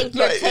as shit. I think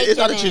you're taking it's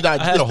not that you're not.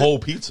 I had a whole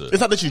pizza. It's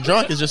not that you're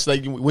drunk. It's just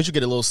like once you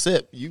get a little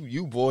sip,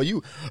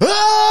 you.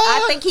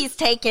 I think he's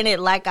taking it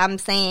like I'm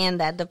saying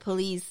that the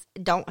police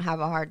don't have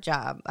a hard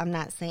job. I'm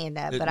not saying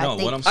that, but I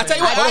think. I tell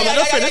you what.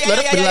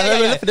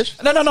 Let him finish.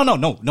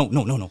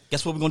 No.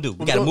 Guess what we're gonna do?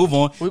 We gotta move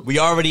on. We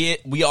already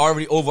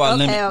over our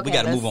limit. We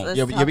gotta move on.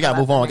 Yeah, we gotta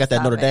move on. I got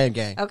that Notre Dame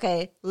game.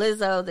 Okay,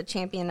 Lizzo, the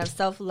champion of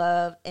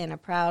self-love and a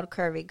proud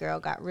curvy girl,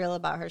 got real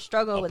about her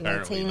struggle with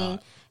maintaining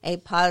a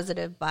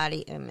positive body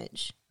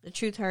image. The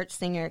Truth Hurts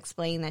singer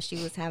explained that she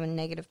was having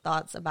negative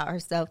thoughts about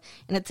herself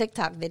in a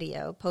TikTok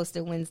video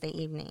posted Wednesday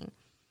evening.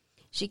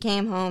 She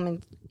came home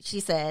and she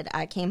said,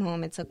 I came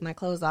home and took my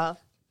clothes off.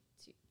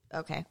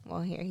 Okay, well,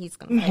 here, he's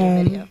going to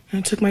play the video.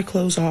 I took my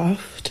clothes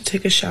off to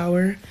take a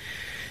shower,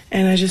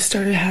 and I just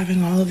started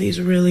having all of these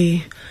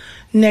really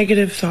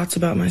negative thoughts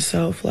about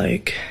myself,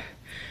 like,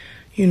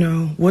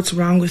 what's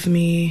wrong with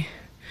me?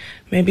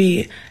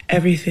 Maybe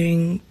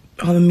everything,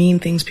 all the mean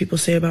things people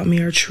say about me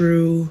are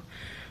true,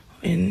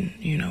 and,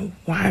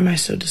 why am I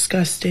so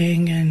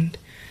disgusting, and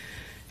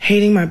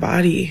hating my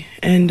body,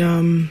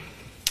 and,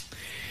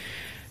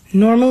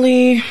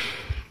 normally,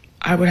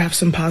 I would have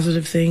some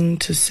positive thing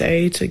to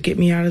say to get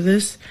me out of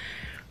this,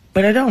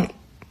 but I don't.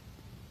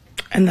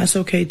 And that's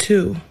okay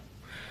too.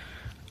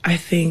 I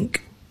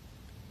think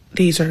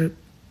these are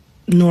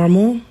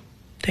normal.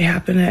 They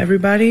happen to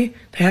everybody.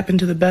 They happen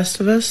to the best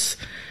of us.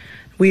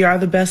 We are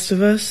the best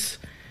of us.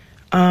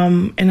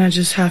 And I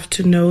just have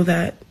to know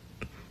that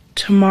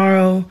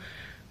tomorrow,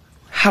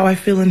 how I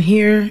feel in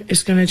here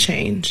is going to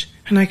change.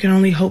 And I can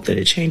only hope that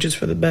it changes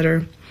for the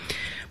better.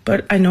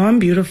 But I know I'm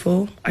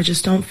beautiful. I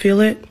just don't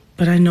feel it,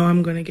 but I know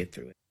I'm going to get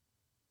through it.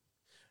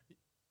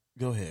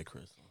 Go ahead,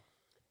 Chris.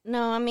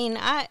 No, I mean,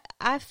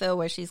 I feel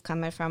where she's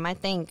coming from. I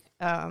think,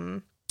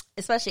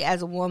 especially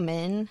as a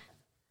woman,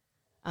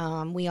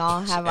 we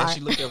all have our...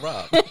 She looked at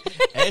Rob.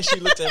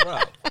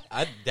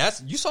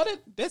 You saw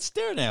that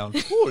stare down.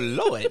 Oh,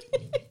 Lord.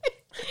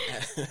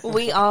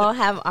 We all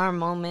have our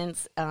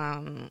moments.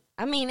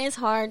 I mean, it's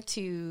hard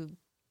to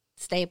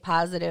stay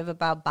positive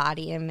about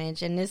body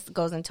image, and this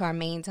goes into our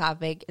main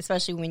topic,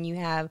 especially when you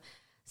have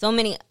so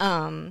many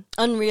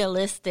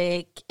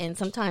unrealistic and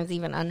sometimes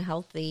even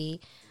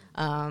unhealthy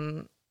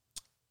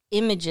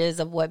images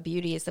of what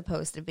beauty is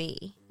supposed to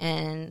be.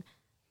 And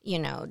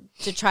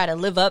to try to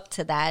live up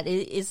to that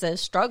is a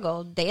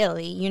struggle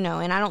daily,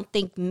 and I don't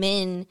think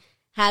men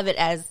have it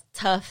as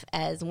tough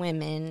as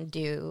women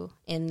do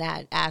in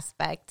that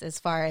aspect as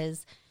far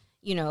as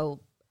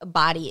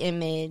body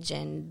image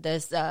and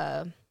this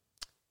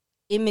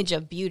image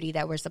of beauty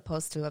that we're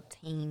supposed to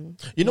obtain.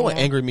 You know what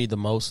angered me the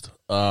most?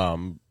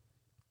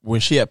 When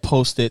she had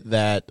posted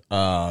that,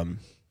 I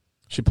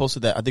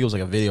think it was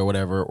like a video or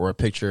whatever, or a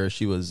picture.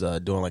 She was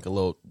doing like a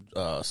little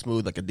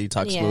smooth, like a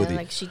detox smoothie.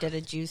 Like she did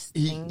a juice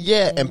thing.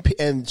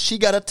 And she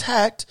got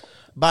attacked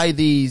by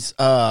these,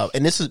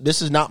 and this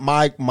is not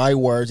my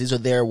words. These are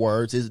their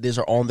words. These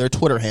are on their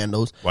Twitter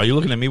handles. Why are you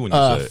looking at me when you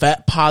say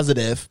fat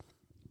positive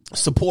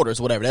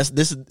supporters, whatever.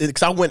 This is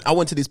because I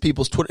went to these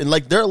people's Twitter, and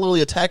like they're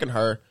literally attacking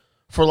her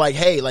for like,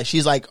 hey, like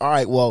she's like, all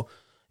right, well,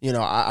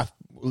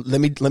 let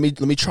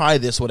me try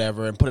this,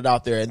 whatever, and put it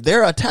out there, and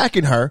they're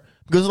attacking her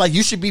because like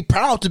you should be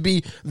proud to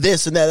be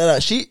this and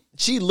that.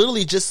 She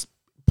literally just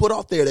put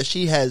out there that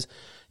she has,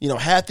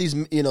 had these,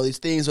 these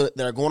things that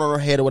are going on her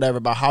head or whatever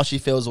about how she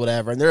feels or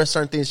whatever, and there are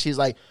certain things she's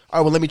like, all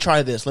right, well, let me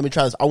try this. I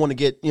want to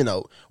get,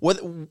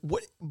 what,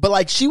 but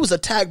like she was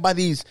attacked by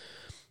these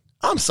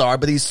I'm sorry,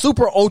 but these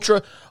super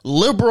ultra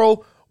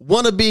liberal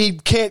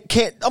wannabe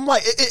can't. I'm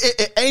like,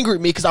 it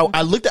angered me because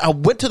I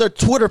went to their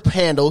Twitter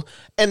handle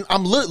and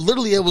I'm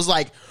literally, it was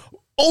like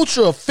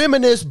ultra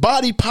feminist,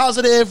 body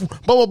positive,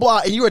 blah blah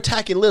blah, and you're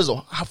attacking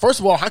Lizzo. First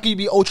of all, how can you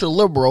be ultra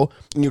liberal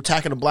and you're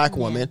attacking a black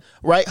woman,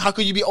 right? How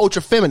can you be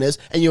ultra feminist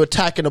and you're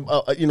attacking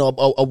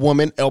a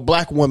woman, a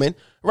black woman,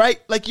 right?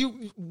 Like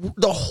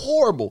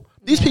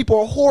these people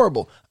are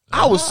horrible.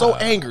 I was so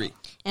angry.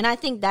 And I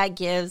think that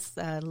gives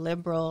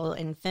liberal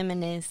and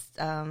feminist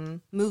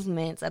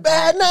movements a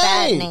Bad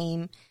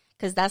name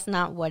because that's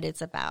not what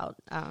it's about.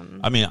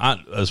 I mean,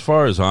 as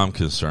far as I'm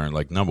concerned,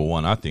 like, number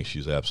one, I think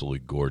she's absolutely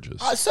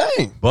gorgeous.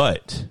 Same.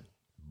 But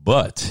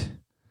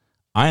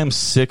I am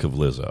sick of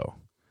Lizzo.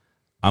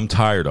 I'm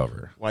tired of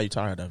her. Why are you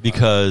tired of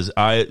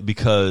her?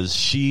 Because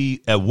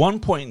she, at one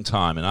point in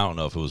time, and I don't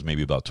know if it was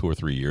maybe about 2 or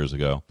 3 years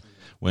ago,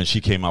 when she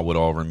came out with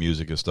all of her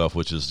music and stuff,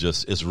 which is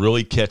just, it's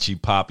really catchy,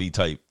 poppy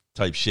type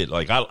shit.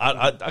 Like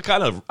I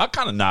kind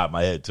of nod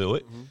my head to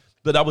it,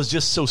 but I was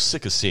just so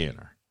sick of seeing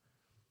her.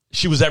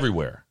 She was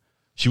everywhere.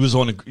 She was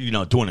on the,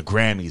 doing the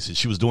Grammys, and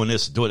she was doing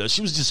this, doing that.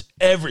 She was just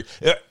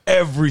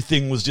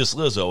everything was just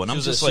Lizzo, and I'm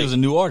just like, she was a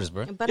new artist,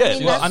 bro. But yeah,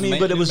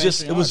 it was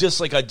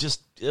just like, come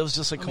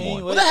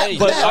on. But that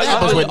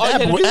happens with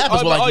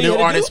like new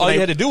artists. All you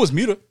had to do was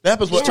mute her. That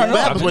happens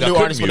with new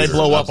artists when they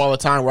blow up all the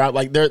time. Where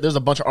like there's a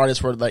bunch of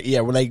artists where like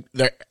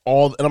they're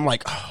all, and I'm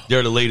like, oh,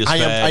 they're the latest. I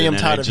am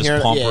tired of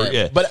hearing it.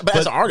 Yeah. But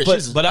as an artist,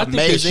 she's but I think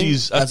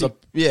amazing.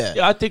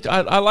 I think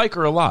I like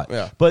her a lot.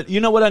 Yeah. But you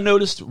know what I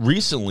noticed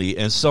recently,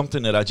 and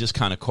something that I just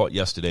kind of caught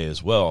yesterday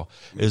as well,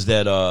 is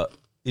that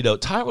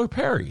Tyler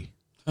Perry.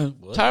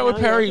 Tyler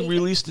Perry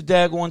released a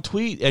daggone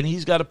tweet, and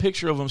he's got a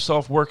picture of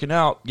himself working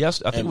out.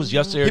 Yes, I think it was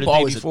yesterday or the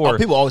day before.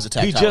 People always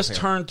attack. He Tyler just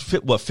Perry. turned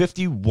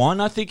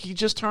 51. I think he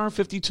just turned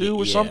 52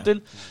 or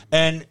something.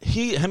 And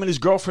him and his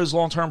girlfriend, his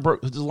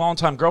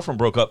longtime girlfriend,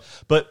 broke up.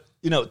 But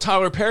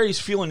Tyler Perry's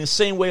feeling the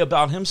same way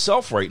about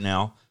himself right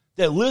now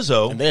that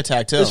Lizzo and they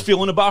attacked him. is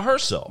feeling about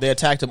herself. They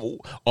attacked him.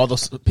 All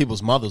those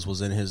people's mothers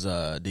was in his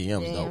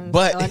DMs though.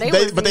 But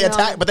they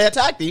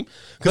attacked him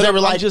because they were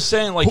like, I'm just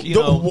saying, like,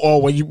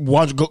 when you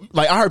want to go,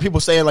 like I heard people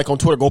saying like on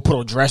Twitter, go put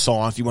a dress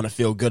on if you want to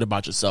feel good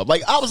about yourself.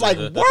 Like I was like,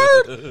 word.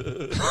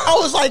 I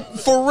was like,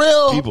 for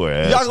real. People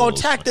are y'all gonna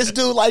attack this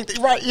dude like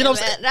right? You know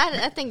what I'm saying?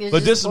 I think it's but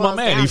just this is my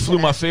man. He flew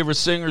that. my favorite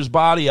singer's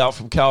body out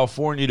from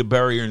California to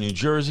bury her in New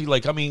Jersey.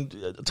 Like, I mean,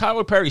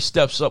 Tyler Perry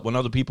steps up when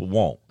other people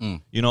won't.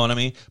 You know what I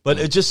mean? But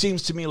it just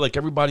seems to me like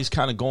everybody's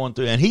kind of going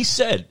through. And he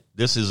said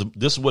this is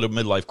what a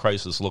midlife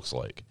crisis looks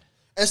like.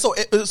 And so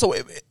in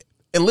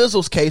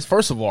Lizzo's case,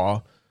 first of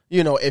all,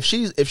 if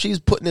she's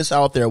putting this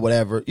out there,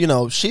 whatever,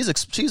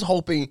 she's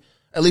hoping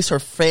at least her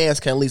fans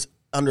can at least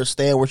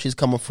understand where she's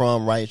coming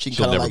from, right? She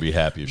She'll can never be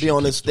happy if she be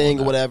on keeps this thing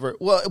doing or whatever.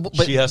 Well,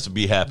 but she has to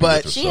be happy.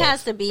 but with She herself.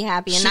 has to be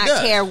happy and She not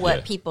does. care what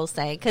Yeah. people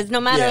say because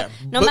no matter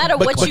But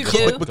what you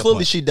do, but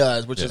clearly she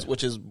does, which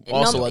is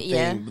also a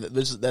thing.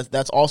 Yeah.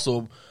 That's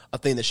also a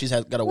thing that she's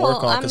got to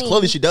work on because I mean-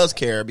 clearly she does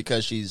care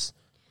because she's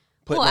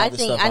putting all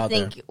this stuff out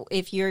there. I think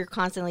if you're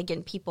constantly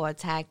getting people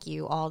attack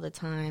you all the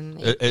time,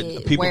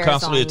 People wears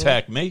constantly on you.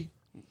 attack me.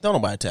 Don't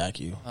nobody attack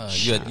you.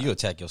 You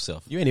attack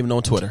yourself. You ain't even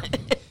on Twitter.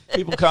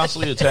 People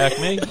constantly attack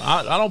me.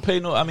 I don't pay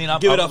no. I mean,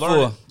 Give I'm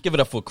it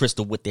up for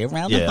Crystal with their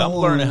round. Yeah, I'm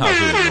learning how to do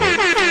it.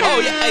 Oh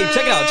yeah, hey,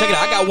 check it out.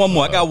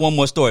 I got one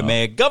more story,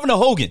 man. Governor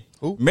Hogan,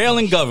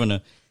 Maryland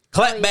governor,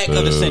 clapback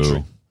of the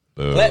century.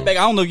 Boo. Clapback. I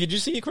don't know. Did you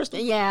see it, Crystal?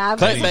 Yeah,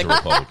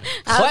 Clapback.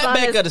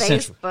 Clapback of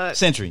the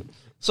century.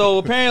 So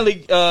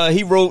apparently,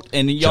 he wrote,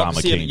 and y'all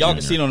can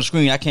see it on the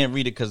screen. I can't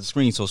read it because the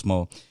screen's so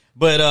small.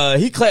 But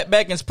he clapped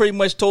back and pretty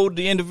much told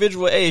the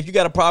individual, "Hey, if you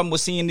got a problem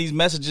with seeing these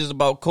messages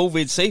about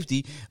COVID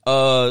safety,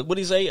 what did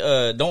he say?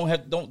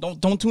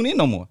 Don't tune in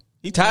no more."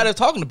 He tired of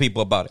talking to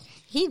people about it.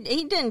 He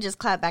didn't just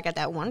clap back at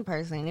that one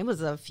person. It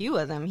was a few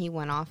of them he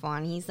went off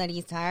on. He said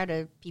he's tired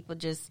of people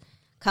just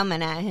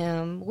coming at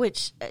him,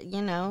 which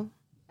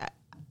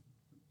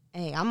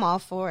hey, I'm all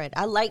for it.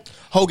 I like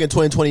Hogan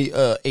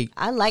 2028.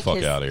 I like Fuck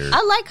his. outta here.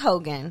 I like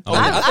Hogan.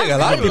 I think a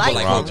lot of people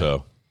like Hogan.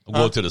 Toronto.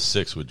 I'll go to the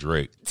 6 with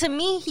Drake. To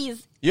me,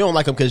 he's. You don't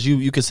like him because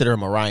you consider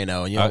him a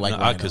rhino, and you don't like. I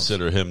rhinos.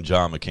 consider him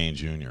John McCain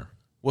Jr.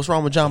 What's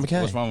wrong with John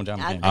McCain? What's wrong with John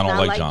McCain? I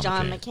don't like John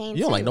John McCain.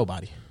 You don't like too.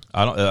 nobody.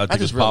 I don't. I think his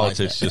just realized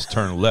politics that. just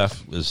turned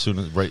left as soon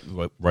as right.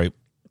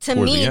 To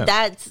towards me, the end.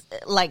 that's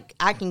like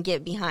I can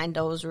get behind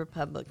those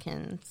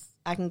Republicans.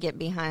 I can get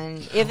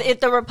behind if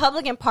the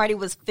Republican Party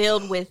was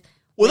filled with.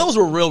 Well, those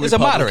were real He's a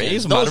Republicans. moderate.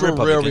 He's a those moderate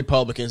were real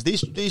Republican. Republicans.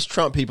 These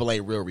Trump people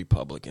ain't real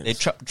Republicans. They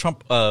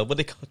Trump. What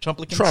they call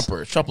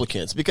Trumplicans?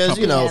 Trumplicans, because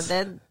you know.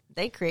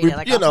 They created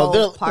like a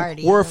whole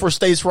party. We're for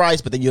states'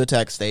 rights, but then you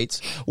attack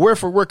states.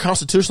 We're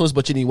constitutionalists,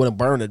 but you want to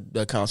burn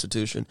the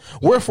Constitution.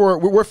 We're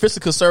fiscally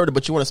conservative,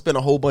 but you want to spend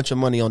a whole bunch of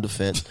money on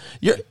defense.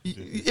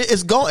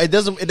 It's gone. It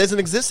doesn't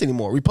exist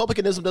anymore.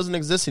 Republicanism doesn't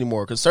exist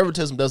anymore.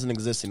 Conservatism doesn't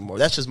exist anymore.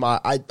 That's just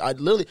I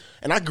literally,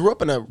 and I grew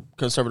up in a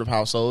conservative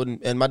household,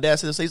 and my dad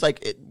said this. He's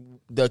like,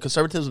 the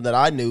conservatism that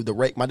I knew,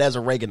 my dad's a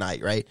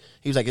Reaganite, right?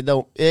 He was like, it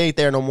ain't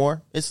there no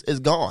more. It's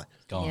gone.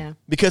 Yeah.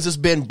 Because it's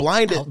been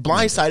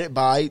blindsided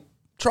by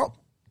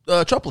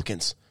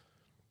Trumplicans.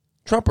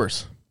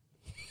 Trumpers.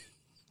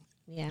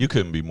 Yeah. You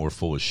couldn't be more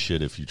full of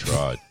shit if you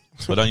tried.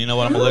 But you know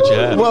what? I'm gonna let you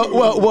have it.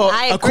 Well,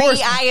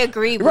 I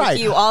agree with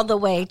you all the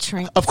way,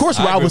 Trent. Of course,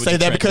 Rob would say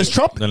that because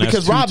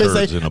Rob is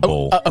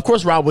of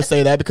course, Rob would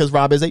say that because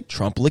Rob is a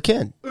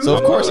Trumplican. So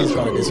of course he's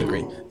going to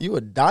disagree. You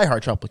a diehard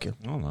Trumplican.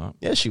 No, I'm not.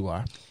 Yes, you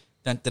are.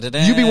 Dun, dun, dun,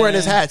 dun. You be wearing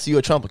his hat, so you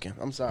a Trumplican.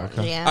 I'm sorry.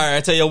 Okay. Yeah. All right,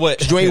 I tell you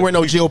what. You ain't wearing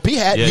no GOP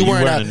hat. Yeah, you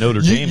wearing a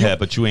Notre Dame hat,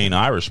 but you ain't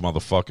Irish,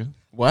 motherfucker.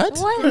 What?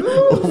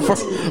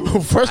 First,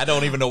 I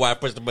don't even know why I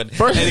pushed the button.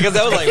 Because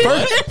I was like,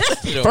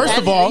 first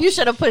of all, you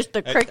should have pushed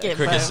the cricket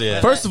button. Yeah.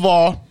 First of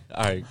all,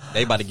 all right,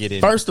 they about to get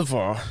in. First of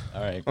all,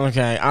 right,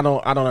 okay, I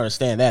don't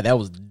understand that. That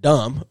was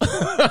dumb.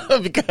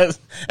 Because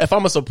if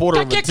I'm a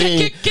supporter of a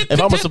team, you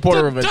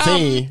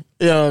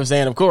know what I'm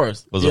saying? Of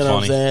course, was you it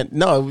know funny? What I'm saying?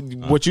 No,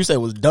 what you said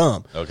was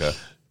dumb. Okay.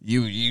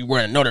 You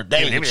wearing Notre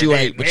Dame, but you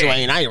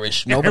ain't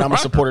Irish. No, but I'm a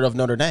supporter of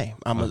Notre Dame.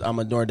 I'm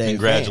a Notre Dame.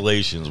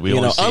 Congratulations. Fan. We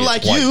only see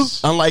unlike it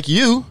twice.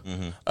 you,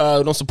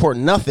 don't support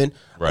nothing.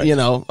 Right. You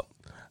know,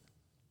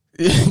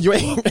 you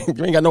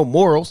ain't got no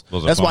morals.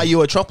 That's funny? why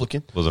you a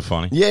Trumplican. Was it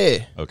funny?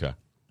 Yeah. Okay.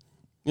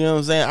 You know what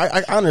I'm saying?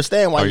 I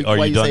understand why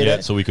Are you done say yet?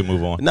 that. So we can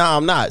move on. No,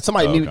 I'm not.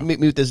 Somebody okay.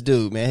 mute this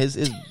dude, man.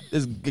 His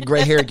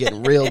gray hair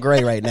getting real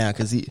gray right now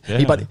because he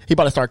about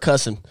to start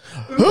cussing.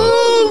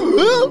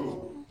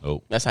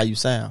 Oh, that's how you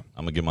sound.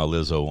 I'm gonna get my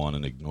Lizzo on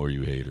and ignore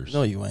you haters.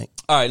 No, you ain't.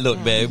 All right, look,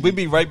 man. We'll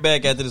be right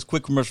back after this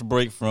quick commercial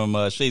break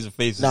from Shades of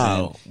Faces.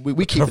 No,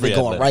 we keep it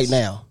going right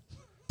now.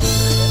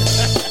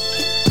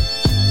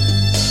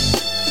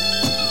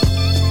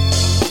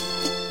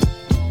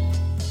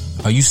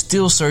 Are you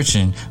still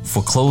searching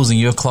for clothes in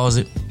your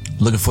closet?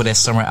 Looking for that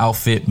summer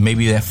outfit,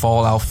 maybe that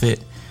fall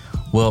outfit?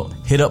 Well,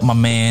 hit up my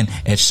man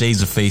at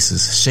Shades of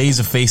Faces. Shades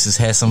of Faces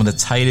has some of the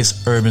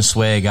tightest urban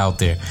swag out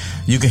there.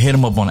 You can hit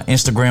him up on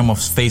Instagram or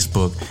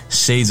Facebook,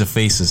 Shades of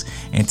Faces,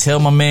 and tell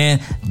my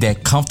man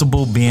that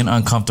Comfortable Being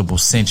Uncomfortable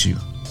sent you.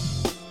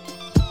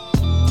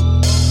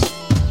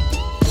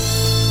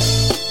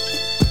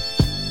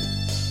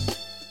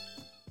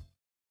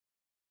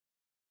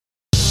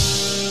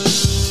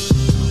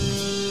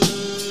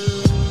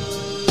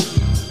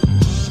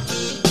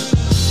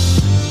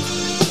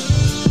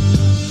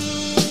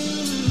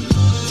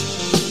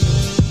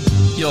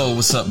 Yo,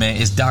 what's up, man?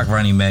 It's Doc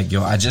Ronnie Mac,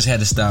 yo. I just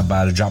had to stop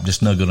by to drop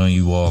this nugget on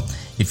you all.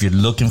 If you're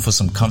looking for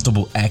some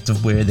comfortable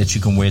activewear that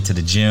you can wear to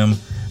the gym,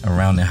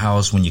 around the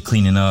house when you're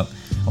cleaning up,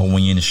 or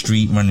when you're in the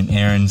street running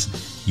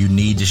errands, you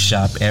need to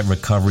shop at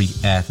Recovery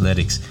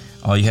Athletics.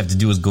 All you have to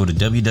do is go to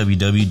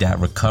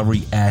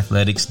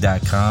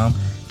www.recoveryathletics.com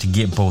to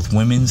get both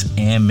women's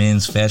and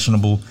men's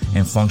fashionable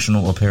and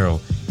functional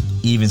apparel.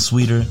 Even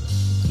sweeter,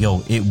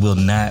 yo, it will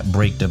not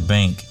break the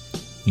bank.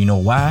 You know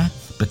why?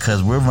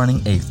 Because we're running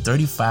a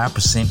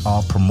 35%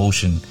 off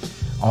promotion.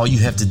 All you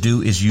have to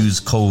do is use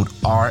code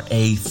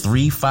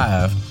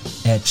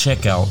RA35 at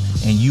checkout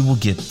and you will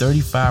get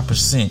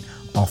 35%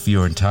 off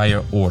your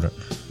entire order.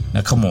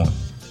 Now come on,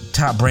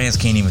 top brands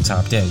can't even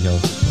top that, yo. All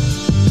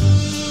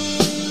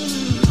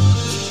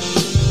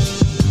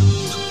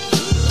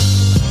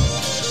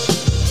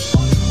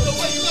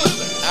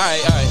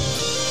right.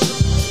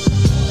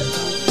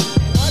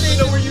 I didn't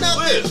know where you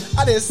live.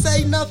 I didn't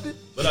say nothing.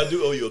 But I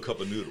do owe you a cup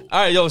of noodles.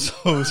 All right, yo,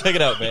 so check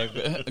it out, man.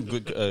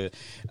 Good,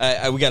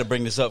 we got to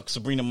bring this up.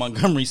 Sabrina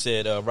Montgomery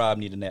said Rob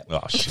need a nap. Oh,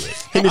 shit.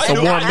 He needs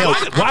some warm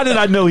milk. Why did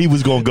I know he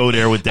was going to go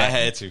there with that? I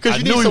had to. Because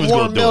you need some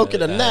warm milk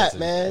and a nap,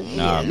 man.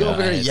 Nah, you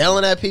over here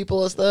yelling at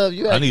people and stuff.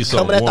 You I need some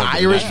coming at the warm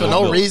Irish for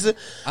no milk. reason.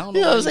 I don't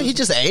You know know what I'm saying? He's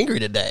just angry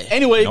today.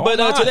 Anyway, No, but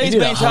I'm not. today's You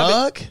need main a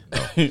topic.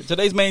 hug?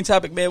 Today's main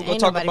topic, man. We're going Ain't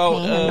to talk nobody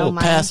about paying no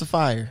mind.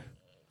 Pacifier.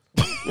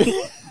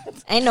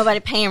 Ain't nobody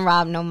paying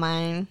Rob no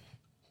mind.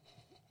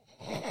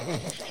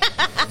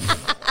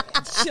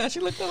 Yeah, she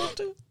looked up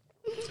too.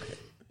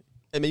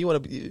 Hey man, you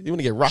want to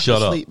get rocked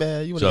Shut to up. sleep,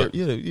 man. You want Shut to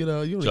get you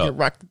want to Shut get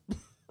rocked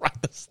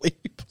to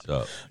sleep.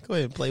 Shut up. Go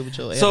ahead and play with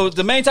your. So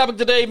the main topic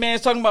today, man,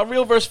 is talking about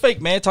real versus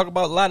fake, man. Talk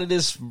about a lot of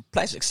this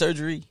plastic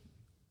surgery,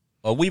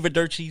 or Weaver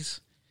Dirties.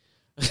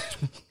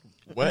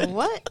 What?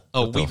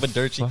 Oh, What the Weaver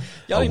Dirty. fuck?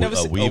 Y'all ain't never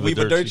seen Weaver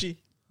Weaver Dirty? Dirty?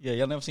 Yeah,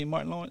 y'all never seen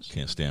Martin Lawrence?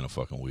 Can't stand a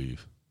fucking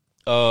weave.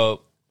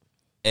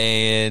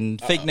 And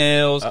fake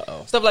nails,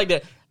 stuff like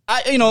that.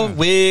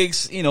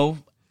 Wigs,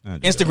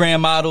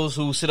 Instagram models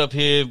who sit up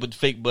here with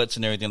fake butts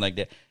and everything like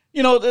that.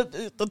 You know,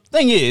 the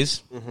thing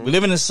is, we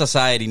live in a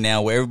society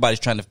now where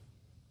everybody's trying to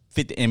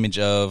fit the image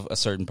of a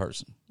certain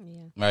person.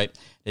 Yeah. Right?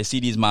 They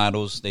see these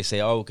models, they say,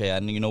 "Oh, okay,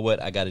 you know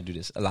what? I got to do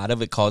this." A lot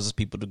of it causes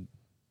people to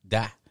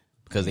die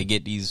because they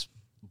get these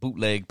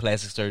bootleg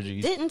plastic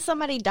surgeries. Didn't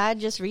somebody die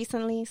just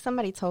recently?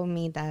 Somebody told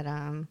me that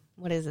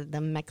what is it?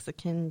 The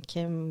Mexican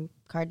Kim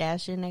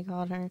Kardashian, they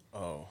called her.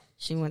 Oh,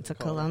 she went to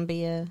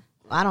Colombia.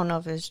 I don't know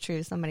if it's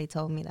true. Somebody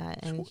told me that.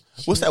 And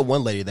what's that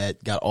one lady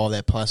that got all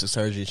that plastic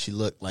surgery and she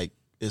looked like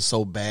it's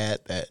so bad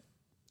that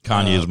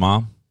Kanye's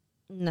mom?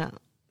 No.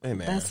 Hey,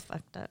 man. That's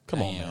fucked up.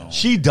 Come on, man.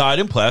 She died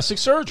in plastic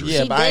surgery.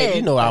 Yeah, She but I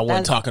did, I but wasn't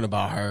that's- talking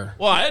about her.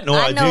 Well, I had no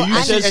I know, idea. You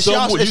I said know.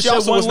 someone. You said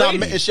one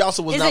lady. And she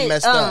also was Is not it,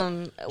 messed up.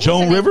 what's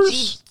Joan her name?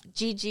 Rivers?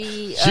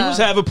 Gigi. She was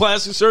having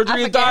plastic surgery I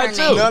and forget died her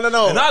too. name.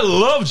 No. And I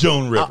love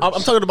Joan Rivers.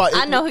 I'm talking about.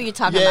 I know who you're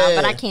talking about,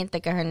 but I can't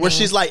think of her name. Where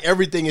she's like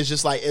everything is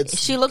just like it's.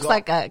 She looks gone.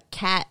 like a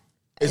cat.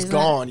 It's Isn't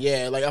gone.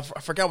 Yeah, like I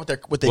forgot what they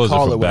Was it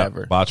call from it.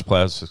 Whatever. botched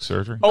plastic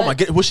surgery. Oh my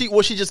god! Well,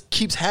 she just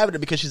keeps having it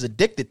because she's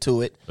addicted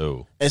to it,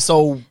 Oh. and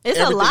so It's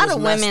a everything lot is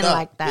of messed women up.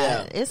 like that. Yeah.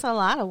 Mm-hmm. It's a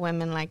lot of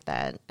women like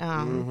that.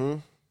 I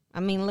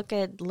mean, look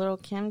at Lil'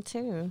 Kim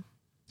too.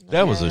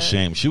 That was a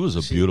shame. She was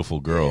a beautiful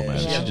girl, man.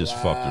 she She had a just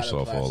lot fucked of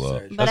herself plastic all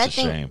up. surgery. But That's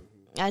a I think shame.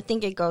 I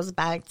think it goes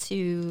back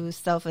to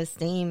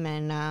self-esteem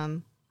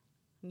and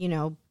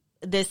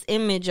this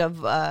image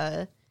of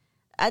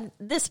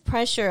this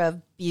pressure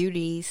of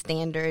beauty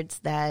standards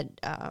that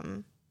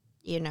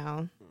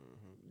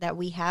that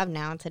we have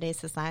now in today's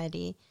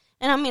society.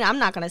 And I mean, I'm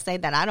not going to say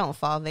that I don't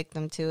fall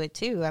victim to it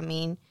too. I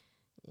mean,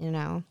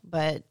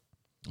 but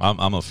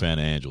I'm a fan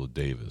of Angela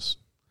Davis.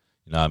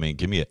 You know what I mean?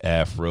 Give me an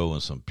afro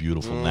and some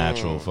beautiful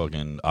natural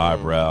fucking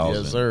eyebrows. Yes,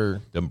 and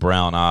sir. Them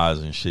brown eyes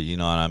and shit, you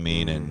know what I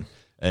mean?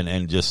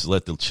 And just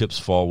let the chips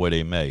fall where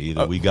they may.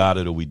 Either we got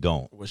it or we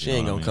don't. Well, she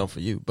ain't gonna come for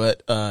you,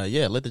 but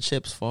yeah, let the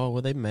chips fall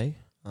where they may.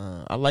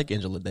 I like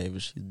Angela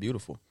Davis; she's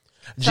beautiful.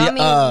 So, I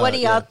mean, what do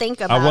y'all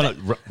think about it?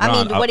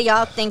 What do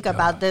y'all think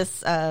about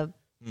this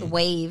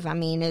wave? I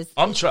mean,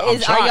 are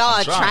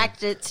y'all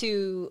attracted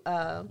to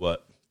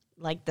What?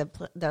 like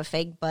the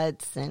fake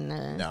butts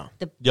and No.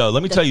 Yo,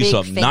 let me tell you big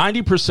something. fake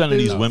 90% of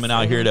these boobs women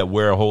out here and- that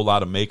wear a whole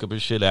lot of makeup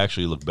and shit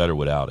actually look better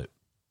without it.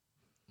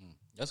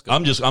 That's good.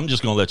 I'm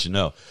just gonna let you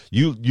know.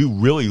 You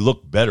really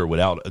look better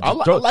without it. I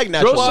like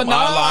natural. Throw some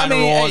Well, no, eyeliner I mean,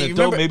 on hey, and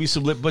throw remember- maybe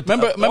some lip. But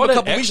Remember all a that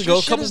couple weeks extra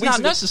ago, shit is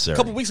not necessary. A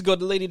couple weeks ago,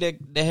 the lady that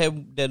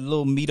had that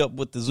little meetup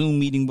with the Zoom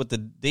meeting with the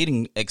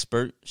dating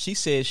expert, she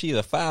said she's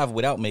a 5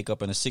 without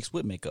makeup and a 6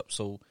 with makeup.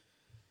 So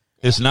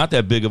It's not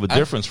that big of a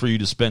difference for you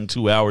to spend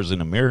 2 hours in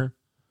the mirror.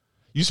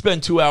 You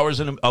spend 2 hours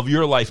of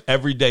your life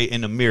every day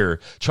in the mirror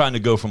trying to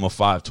go from a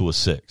 5 to a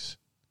 6.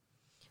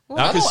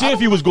 Now, I can see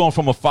if you was going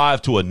from a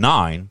 5 to a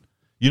 9.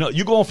 You know,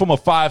 you're going from a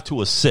 5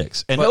 to a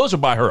 6, and those are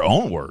by her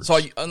own words. So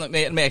let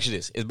me ask you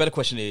this. The better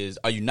question is,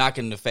 are you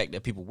knocking the fact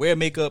that people wear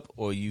makeup,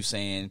 or are you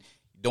saying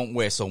don't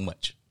wear so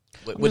much?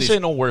 I'm just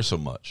saying don't wear so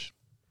much.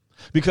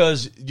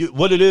 Because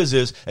what it is,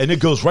 and it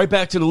goes right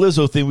back to the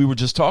Lizzo thing we were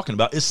just talking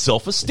about, is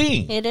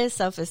self-esteem. It is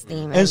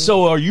self-esteem. And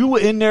so are you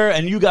in there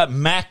and you got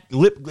MAC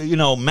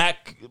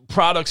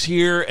products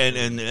here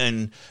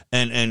and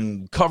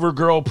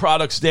CoverGirl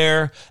products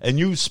there, and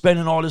you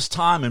spending all this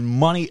time and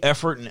money,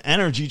 effort, and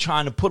energy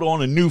trying to put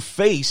on a new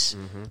face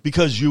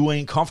because you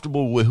ain't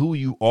comfortable with who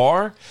you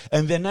are,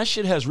 and then that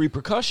shit has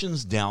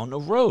repercussions down the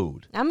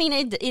road. I mean,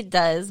 it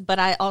does, but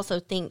I also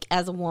think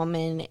as a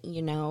woman,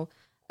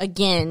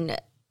 again,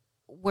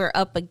 we're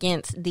up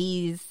against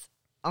these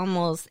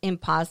almost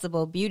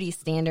impossible beauty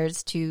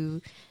standards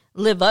to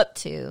live up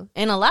to.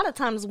 And a lot of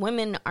times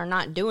women are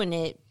not doing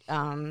it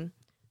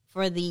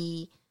for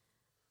the,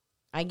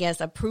 I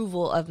guess,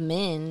 approval of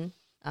men.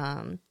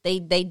 They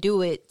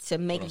do it to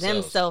make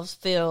themselves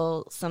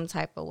feel some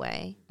type of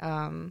way.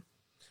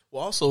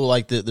 Well, also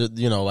like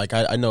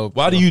I know.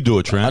 Why do you do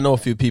it, Trent? I know a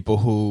few people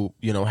who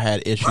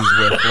had issues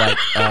with like,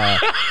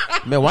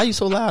 man, why you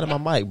so loud in my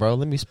mic, bro?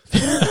 Let me.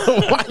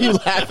 Why you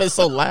laughing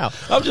so loud?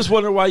 I'm just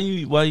wondering why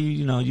you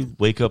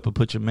wake up and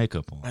put your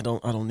makeup on. I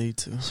don't need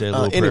to Say a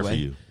little prayer for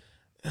you.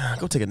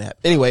 Go take a nap.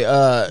 Anyway,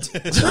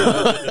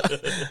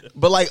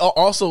 but like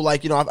also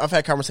like I've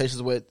had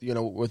conversations with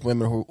with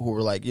women who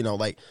were like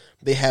like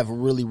they have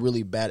really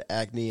really bad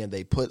acne and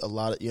they put a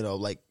lot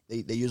of like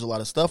they use a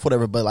lot of stuff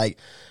whatever, but like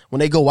when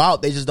they go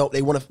out they just don't,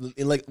 they want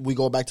to, like we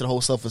go back to the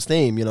whole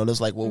self-esteem,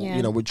 there's like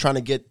we're trying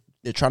to get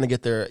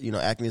their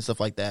acne and stuff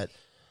like that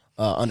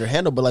under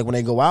handle, but like when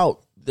they go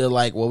out they're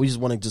like, well, we just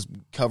want to just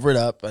cover it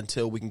up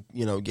until we can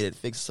get it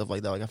fixed and stuff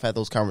like that. Like I've had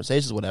those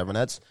conversations whatever, and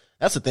that's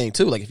the thing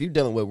too. Like if you're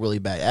dealing with really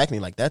bad acne,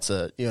 like that's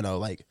a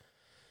like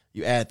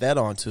you add that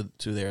on to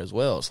there as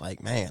well. It's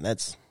like, man,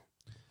 that's.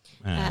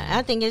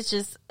 I think it's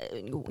just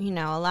a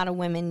lot of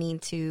women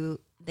need to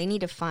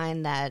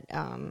find that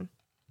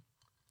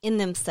in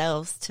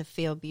themselves to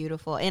feel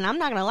beautiful. And I'm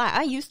not gonna lie,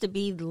 I used to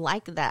be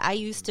like that. I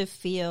used to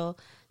feel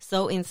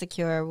so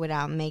insecure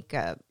without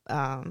makeup,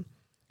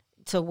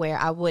 to where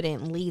I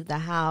wouldn't leave the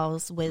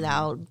house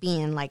without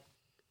being like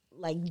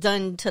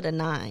done to the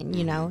 9,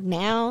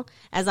 Now,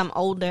 as I'm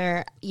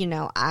older,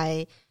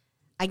 I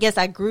guess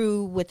I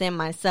grew within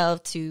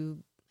myself to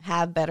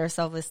have better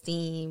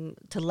self-esteem,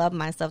 to love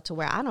myself to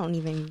where I don't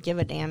even give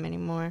a damn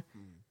anymore.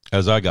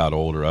 As I got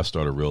older, I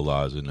started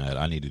realizing that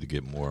I needed to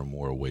get more and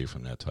more away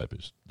from that type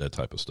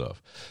of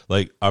stuff.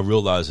 Like I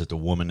realized that the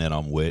woman that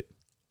I'm with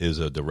is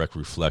a direct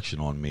reflection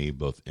on me,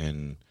 both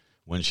in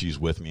when she's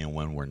with me and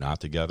when we're not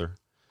together.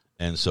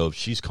 And so if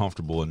she's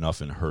comfortable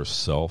enough in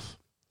herself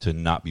to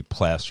not be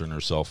plastering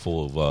herself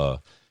full of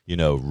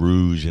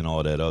rouge and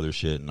all that other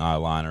shit and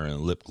eyeliner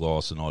and lip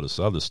gloss and all this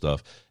other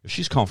stuff. If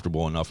she's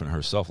comfortable enough in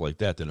herself like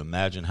that, then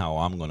imagine how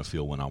I'm going to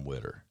feel when I'm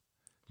with her.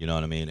 You know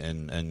what I mean?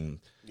 And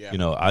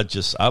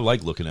I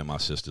like looking at my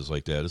sisters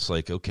like that. It's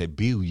like, okay,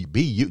 be you,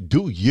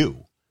 do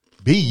you,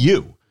 be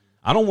you.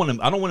 I don't want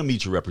to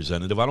meet your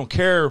representative. I don't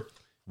care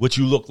what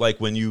you look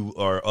like when you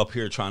are up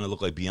here trying to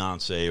look like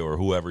Beyonce or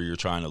whoever you're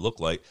trying to look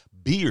like.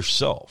 Be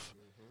yourself.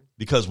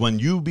 Because when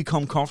you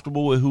become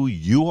comfortable with who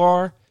you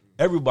are,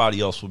 everybody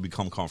else will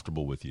become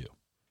comfortable with you.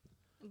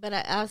 But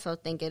I also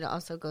think it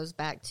also goes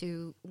back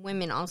to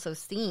women also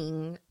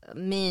seeing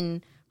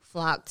men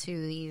flock to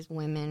these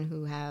women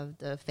who have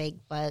the fake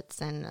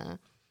butts and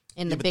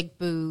the big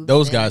boobs.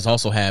 Those guys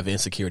also have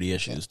insecurity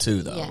issues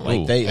too, though. Yeah.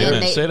 Like they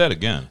say that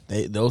again.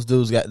 Those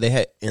dudes they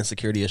had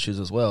insecurity issues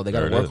as well. They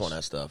got to work on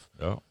that stuff.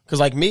 Yeah. Because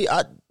like me,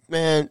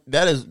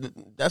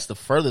 that's the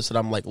furthest that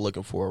I'm like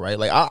looking for, right?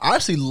 Like I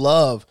actually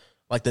love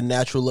like the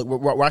natural look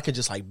where I can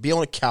just like be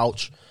on a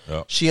couch,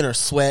 she in her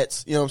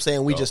sweats, you know what I'm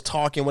saying? We just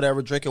talking,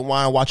 whatever, drinking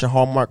wine, watching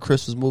Hallmark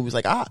Christmas movies.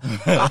 Like I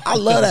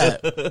love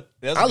that.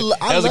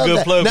 That's a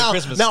good plug for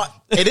Christmas. Now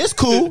it is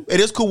cool. It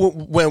is cool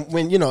when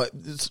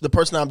the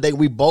person I'm dating,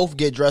 we both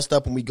get dressed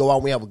up and we go out,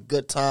 and we have a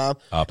good time,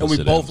 and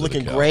we both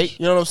looking great.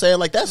 You know what I'm saying?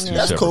 Like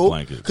that's cool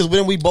because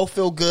then we both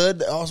feel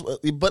good. Also,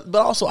 but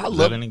also I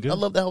love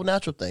that whole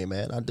natural thing,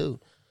 man. I do.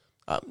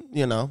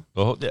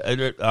 Well,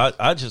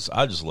 I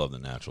just love the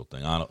natural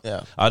thing.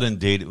 I didn't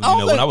date. When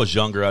I was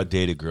younger, I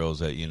dated girls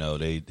that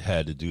they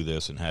had to do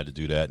this and had to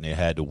do that, and they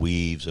had the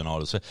weaves and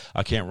all this.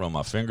 I can't run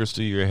my fingers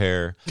through your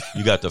hair.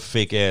 You got the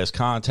fake ass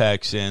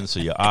contacts in, so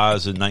your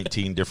eyes are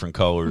 19 different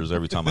colors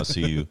every time I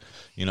see you.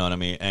 You know what I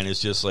mean? And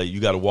it's just like you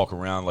got to walk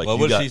around like. Well,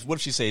 what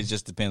if she says? It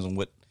just depends on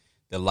what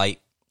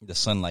the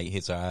sunlight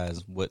hits her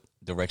eyes. What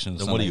direction?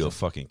 Then what are you, a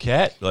fucking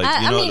cat?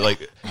 Like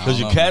because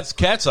your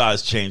cat's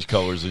eyes change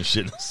colors and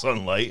shit in the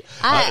sunlight.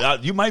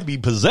 You might be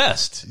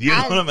possessed. You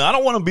know what I mean? I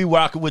don't want to be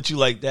rocking with you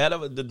like that.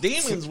 The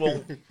demons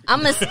won't.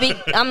 I'm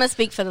gonna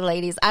speak for the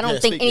ladies. I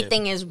don't think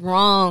anything is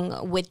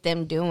wrong with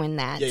them doing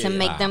that to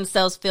make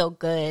themselves feel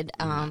good.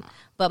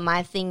 But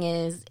my thing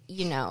is,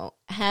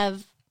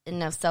 have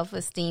enough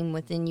self-esteem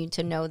within you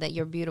to know that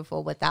you're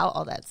beautiful without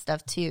all that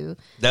stuff too.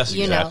 That's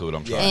exactly what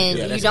I'm trying to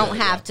do. And you don't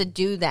have to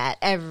do that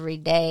every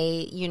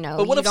day,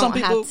 But what if some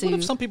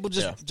people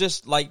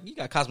just like, you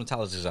got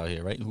cosmetologists out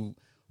here, right? Who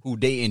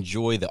they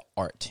enjoy the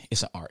art.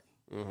 It's an art,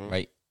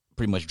 right?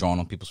 Pretty much drawn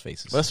on people's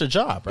faces. Well, that's their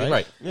job, right?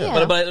 Right.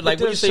 Yeah. But like,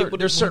 there's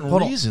certain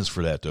reasons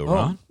for that though,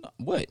 Ron.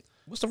 What?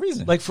 What's the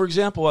reason? Like, for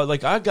example,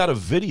 I got a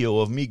video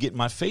of me getting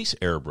my face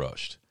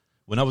airbrushed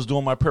when I was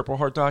doing my Purple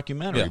Heart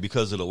documentary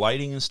because of the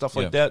lighting and stuff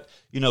like that.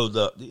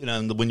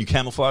 When you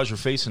camouflage your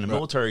face in the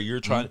military, you're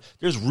trying.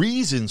 There's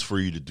reasons for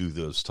you to do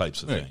those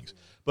types of things.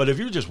 But if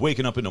you're just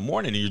waking up in the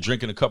morning and you're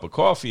drinking a cup of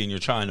coffee and you're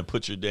trying to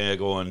put your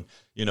daggone,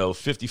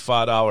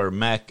 $55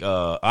 MAC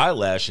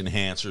eyelash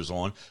enhancers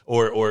on,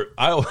 or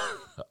I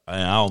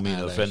don't mean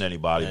to offend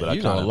anybody, but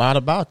you know a lot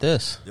about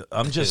this.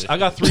 I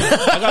got three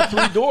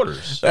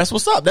daughters. That's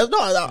what's up. I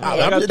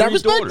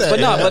respect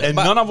that.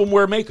 But none of them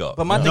wear makeup.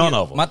 But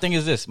my thing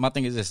is this.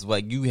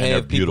 Like, you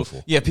have people,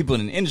 people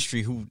in the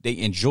industry who they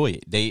enjoy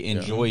it. They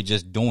enjoy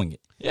just doing it.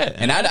 Yeah,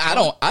 and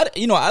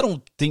I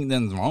don't think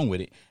nothing's wrong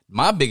with it.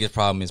 My biggest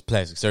problem is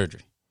plastic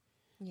surgery.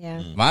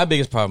 Yeah. My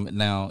biggest problem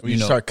now, when you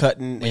start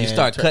cutting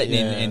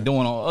and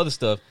doing all other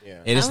stuff,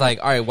 and it's like,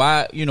 all right,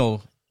 why,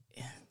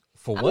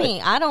 for what? I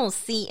mean, I don't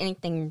see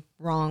anything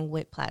wrong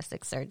with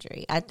plastic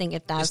surgery. I think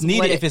if that's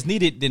if it's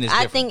needed, then it's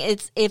different. I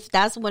think if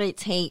that's what it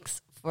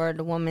takes for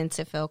the woman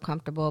to feel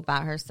comfortable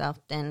about herself,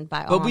 then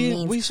by all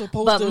means. We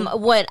supposed to.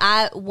 What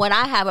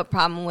I have a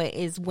problem with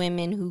is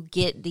women who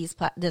get this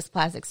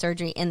plastic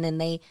surgery and then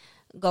they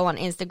go on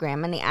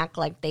Instagram and they act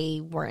like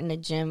they were in the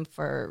gym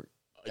for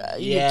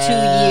 2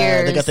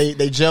 years. They got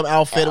they gym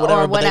outfit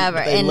or whatever.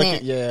 And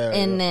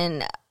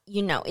then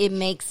it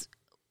makes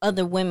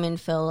other women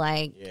feel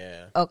like,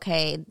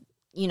 okay,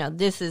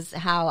 this is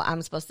how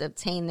I'm supposed to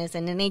obtain this.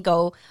 And then they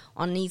go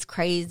on these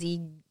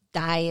crazy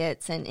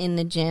diets and in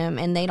the gym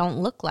and they don't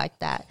look like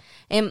that.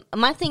 And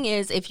my thing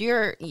is, if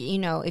you're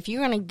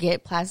going to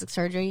get plastic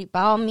surgery,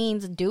 by all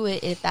means do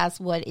it if that's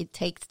what it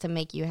takes to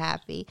make you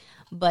happy.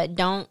 But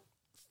don't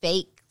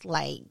fake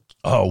like.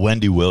 Oh,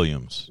 Wendy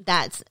Williams.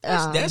 That's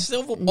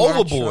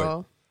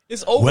overboard.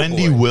 It's overboard.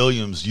 Wendy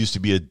Williams used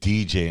to be a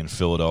DJ in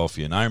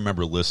Philadelphia, and I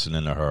remember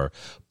listening to her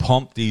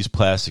pump these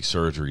plastic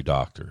surgery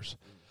doctors.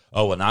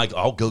 Oh, and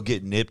I'll go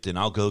get nipped, and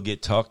I'll go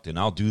get tucked, and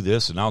I'll do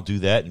this, and I'll do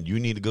that, and you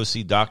need to go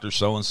see Dr.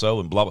 So-and-so,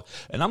 and blah, blah.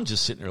 And I'm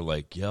just sitting there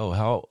like, yo,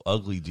 how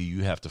ugly do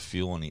you have to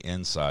feel on the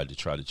inside to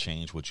try to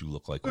change what you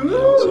look like on the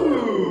outside?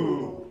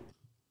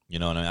 You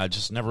know what I mean? I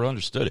just never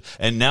understood it.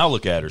 And now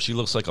look at her. She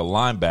looks like a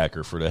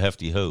linebacker for the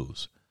Hefty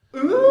Hose.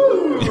 You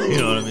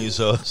know what I mean?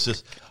 So it's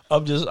just...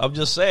 I'm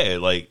just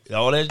saying, like,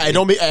 all that.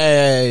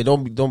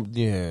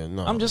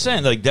 No. I'm just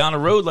saying, like, down the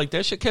road, like,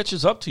 that shit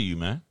catches up to you,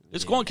 man.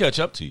 It's going to catch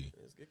up to you.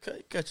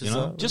 It catches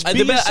up. Just be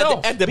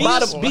yourself. The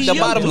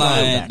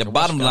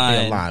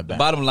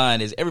bottom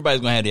line is everybody's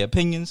going to have their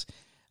opinions.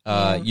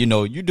 You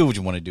know, you do what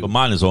you want to do. But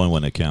mine is the only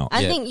one that counts.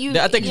 I think you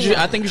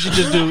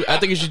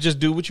should just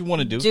do what you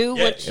want to do. Do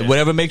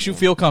whatever makes you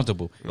feel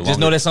comfortable. Just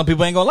know that some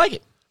people ain't gonna like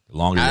it. The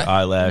longer your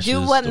eyelashes,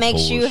 do what the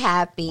makes you fuller-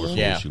 happy. more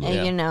Yeah. fuller you And,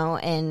 look. you know,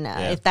 and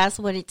if that's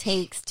what it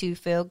takes to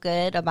feel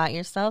good about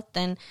yourself,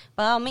 then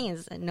by all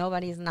means,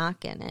 nobody's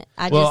knocking it.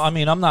 I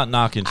mean, I'm not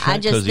knocking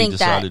Trent just because he think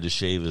decided to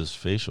shave his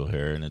facial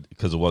hair and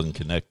because it wasn't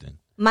connecting.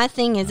 My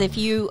thing is, if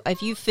you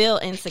feel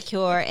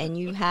insecure and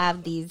you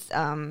have these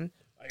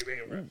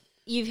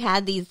you've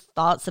had these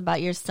thoughts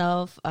about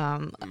yourself,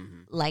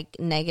 like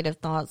negative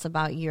thoughts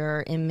about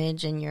your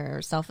image and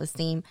your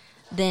self-esteem,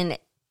 then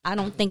I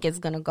don't think it's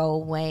going to go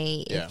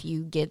away if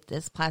you get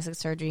this plastic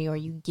surgery or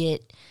you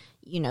get,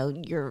 you know,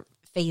 your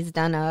face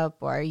done up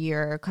or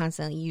you're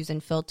constantly using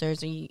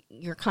filters or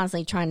you're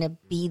constantly trying to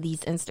be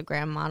these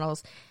Instagram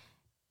models.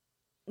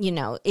 You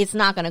know, it's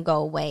not going to go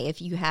away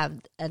if you have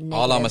a negative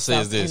All I'm gonna say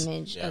is this: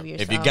 self-image of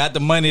yourself. if you got the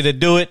money to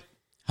do it,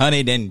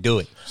 honey, then do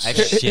it.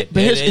 Shit, But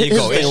there here's- you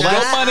go. here's It's the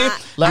your thing, money.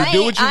 Like,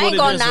 do what you I ain't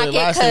want to gonna do.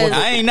 knock it 'cause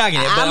I ain't knocking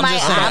it, but I'm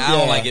just saying I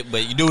don't like it.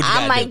 But you do what you I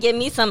gotta might do. give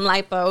me some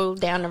lipo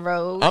down the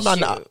road.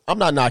 I'm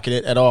not knocking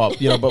it at all.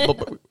 You know,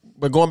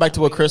 but going back to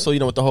what Crystal, you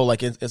know, with the whole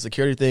like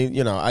insecurity thing,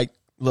 you know,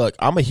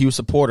 I'm a huge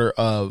supporter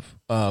of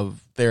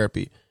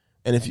therapy.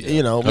 And if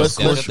you know, let's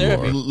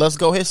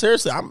go ahead.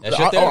 Seriously,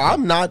 I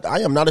am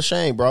not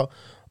ashamed, bro.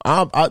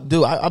 I've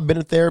been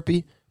in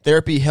therapy.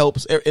 Therapy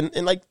helps,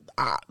 and like,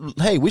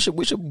 hey, we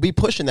should be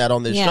pushing that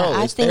on this show.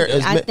 I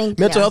think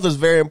mental health is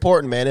very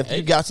important, man. If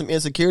you got some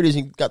insecurities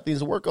and you got things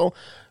to work on,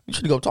 you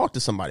should go talk to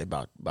somebody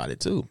about it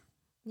too.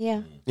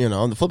 Yeah. You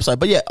know, on the flip side,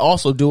 but yeah,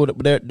 also do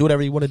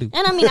whatever you want to do.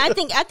 And I mean, I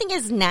think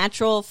it's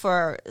natural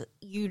for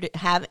you to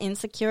have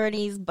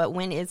insecurities, but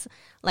when it's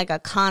like a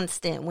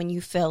constant, when you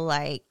feel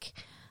like,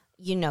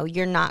 you know,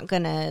 you're not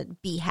gonna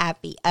be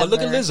happy ever. But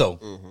look at Lizzo.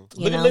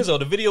 Mm-hmm. Look at Lizzo.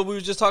 The video we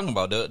were just talking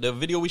about. The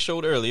video we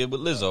showed earlier with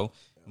Lizzo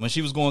when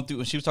she was going through,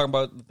 when she was talking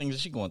about the things that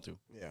she's going through.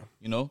 Yeah.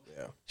 You know,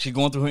 she's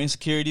going through her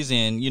insecurities,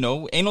 and you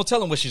know, ain't no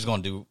telling what she's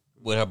gonna do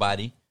with her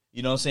body.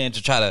 You know what I'm saying?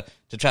 To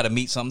try to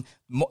meet something.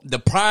 The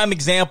prime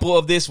example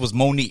of this was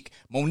Monique.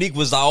 Monique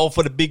was all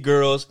for the big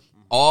girls,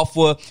 all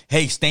for,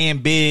 hey,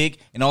 staying big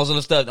and all this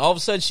other stuff. All of a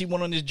sudden, she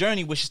went on this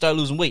journey where she started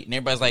losing weight, and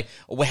everybody's like,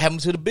 oh, what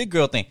happened to the big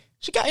girl thing?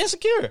 She got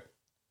insecure.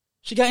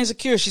 She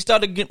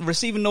started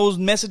receiving those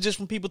messages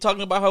from people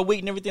talking about her weight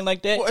and everything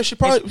like that. Well, she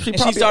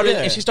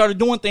started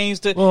doing things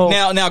to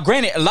now.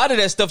 Granted, a lot of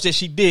that stuff that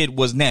she did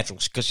was natural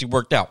because she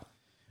worked out.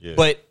 Yeah.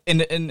 But in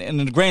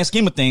the grand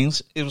scheme of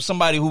things, it was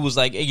somebody who was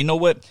like, hey, you know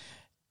what?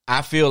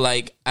 I feel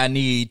like I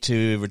need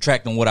to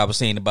retract on what I was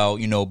saying about,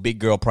 you know, big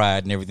girl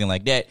pride and everything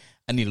like that.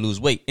 I need to lose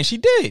weight, and she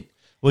did.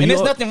 Well, and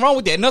there's nothing wrong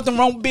with that. Nothing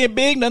wrong with being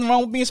big. Nothing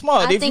wrong with being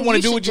smart. If you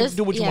want to do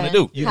what you want to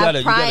do. You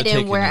have pride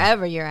in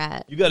wherever you're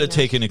at. You got to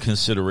take into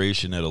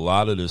consideration that a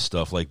lot of this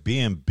stuff, like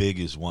being big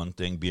is one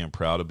thing, being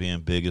proud of being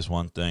big is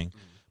one thing.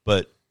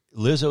 But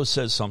Lizzo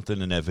said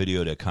something in that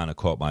video that kind of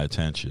caught my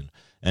attention,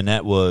 and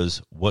that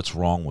was, what's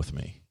wrong with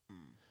me?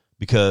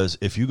 Because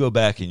if you go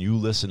back and you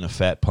listen to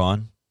Fat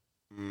Pun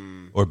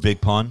or Big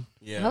Pun,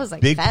 I was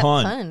like, Big Fat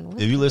Pun.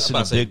 If you listen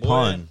to Big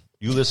Pun,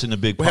 you listen to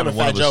Big Pun.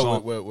 Fat Joe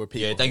with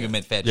people. Yeah, I think you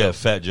meant Fat Joe. Yeah,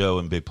 Fat Joe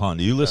and Big Pun.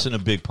 You listen to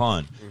Big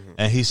Pun,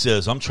 and he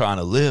says, "I'm trying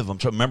to live."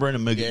 Remember in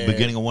the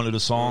beginning of one of the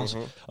songs,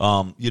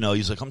 you know,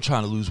 he's like, "I'm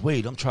trying to lose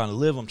weight. I'm trying to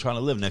live. I'm trying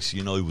to live." Next thing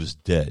you know, he was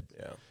dead.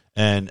 Yeah.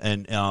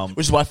 And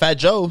which is why Fat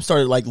Joe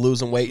started like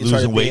losing weight and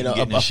started being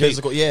a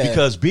physical. Yeah,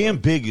 because being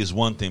big is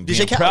one thing.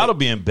 Being proud of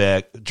being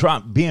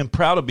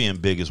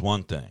big is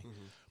one thing.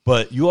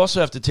 But you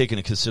also have to take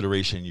into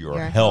consideration your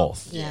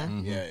health. Yeah.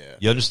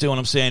 You understand what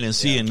I'm saying? And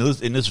see, in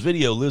this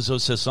video, Lizzo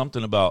says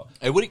something about,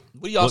 hey, what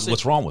do y'all say?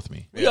 What's wrong with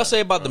me? What do y'all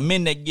say about the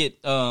men that get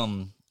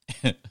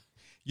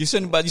you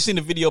seen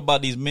the video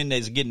about these men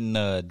that's getting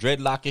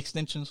dreadlock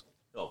extensions?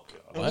 Oh God.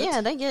 What?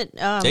 Yeah, they get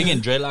they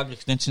getting dreadlock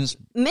extensions.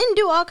 Men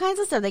do all kinds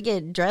of stuff. They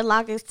get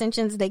dreadlock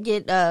extensions. They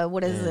get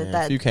what is it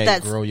that you can't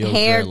that's grow your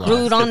hair dreadlocks.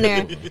 glued on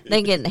their.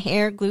 They get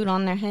hair glued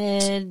on their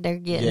head. They're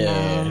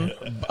getting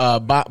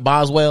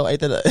Boswell.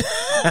 Ain't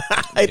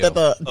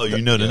that Oh,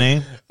 you know the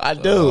name? I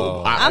do.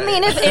 I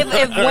mean,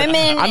 if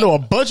women, I know a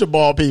bunch of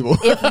bald people.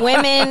 If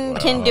women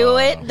can do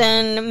it,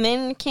 then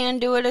men can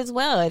do it as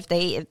well. If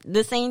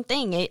the same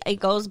thing, it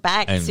goes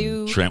back And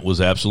to Trent was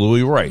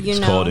absolutely right. It's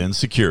know. called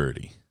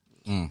insecurity.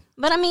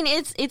 But I mean,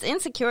 it's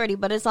insecurity,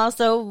 but it's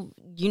also,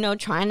 you know,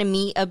 trying to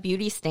meet a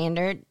beauty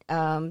standard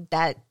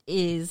that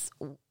is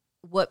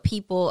what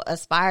people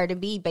aspire to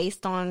be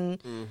based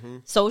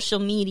on social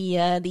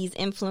media, these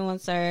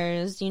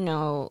influencers, you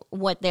know,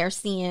 what they're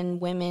seeing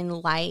women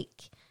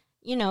like,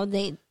 you know,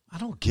 I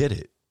don't get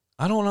it.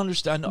 I don't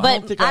understand.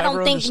 But I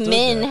don't think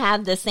men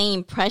have the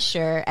same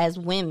pressure as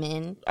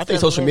women. I think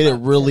social media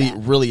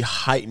really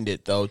heightened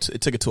it, though.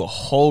 It took it to a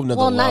whole nother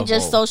level. Well, not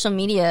just social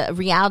media,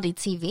 reality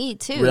TV,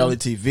 too.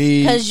 Reality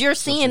TV. Because you're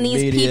seeing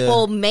these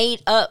people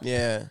made up.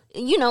 Yeah.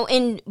 You know,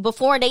 and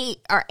before they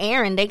are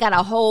airing, they got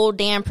a whole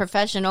damn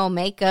professional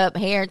makeup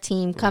hair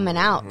team coming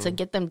out to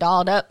get them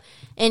dolled up.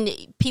 And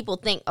people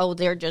think, oh,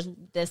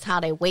 that's how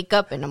they wake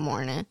up in the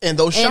morning. And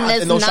those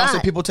shots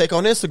that people take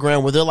on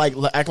Instagram where they're like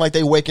acting like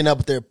they waking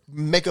up, their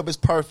makeup is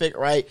perfect,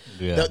 right?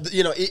 Yeah.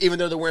 Even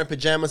though they're wearing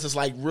pajamas, it's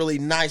like really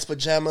nice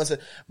pajamas.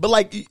 But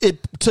like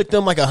it took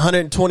them like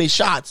 120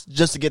 shots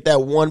just to get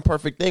that one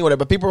perfect thing, whatever.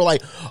 But people were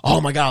like,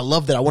 oh my God, I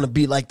love that. I want to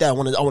be like that. I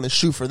want to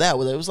shoot for that. It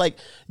was like,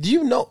 do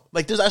you know,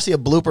 like there's actually a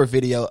blooper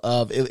video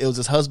of it was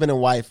this husband and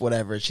wife,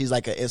 whatever. She's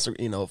like an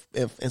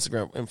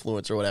Instagram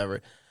influencer or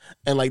whatever.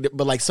 And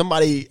but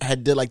somebody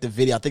had did like the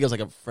video. I think it was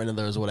like a friend of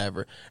theirs or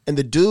whatever. And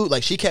the dude,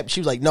 like she was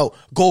like, no,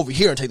 go over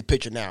here and take the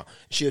picture now.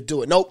 She'll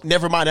do it. Nope,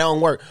 never mind, that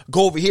don't work.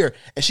 Go over here.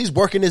 And she's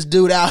working this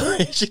dude out.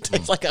 And she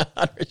takes like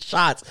 100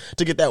 shots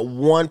to get that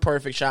one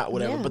perfect shot,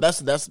 whatever. Yeah. But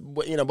that's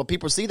what, but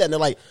people see that and they're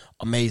like,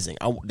 amazing.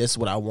 This is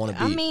what I want to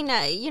be. I mean,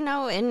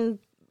 and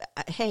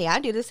hey,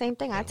 I do the same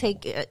thing. I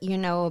take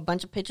a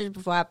bunch of pictures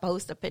before I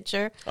post a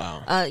picture.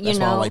 That's why I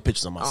don't like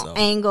pictures of myself.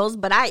 Angles,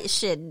 but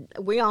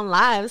we're on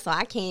live, so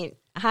I can't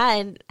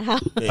hide how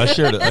I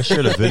shared a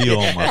video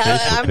on my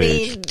Facebook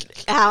page. I mean,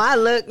 how I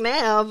look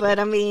now, but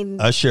I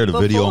mean, I shared a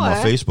video on my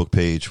Facebook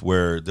page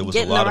where there was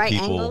a lot of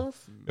people. Angles.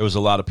 There was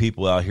a lot of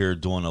people out here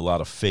doing a lot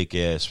of fake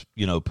ass,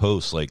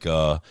 posts like,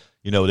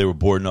 they were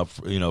boarding up,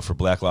 for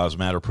Black Lives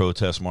Matter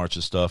protest march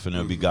and stuff, and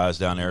there'd be guys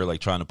down there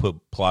like trying to put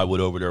plywood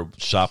over their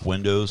shop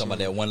windows. Talking about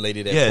that one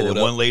lady that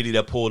one lady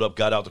that pulled up,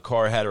 got out the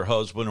car, had her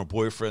husband or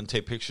boyfriend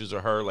take pictures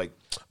of her like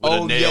with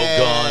a nail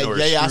gun or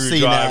a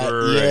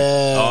screwdriver.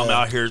 Yeah. I'm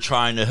out here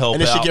trying to help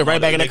and then out. She get right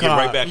back in the car. Get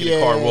right back in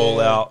the car,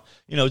 roll out.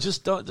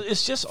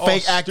 It's just all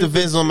fake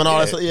activism and all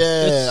that stuff.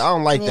 Yeah, I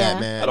don't like that,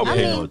 man. I don't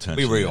pay no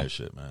attention to that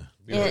shit, man.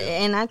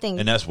 And I think,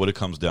 and that's what it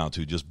comes down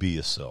to. Just be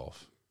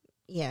yourself.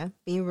 Yeah,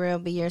 be real,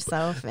 be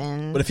yourself,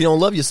 and but if you don't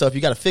love yourself,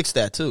 you got to fix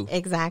that too.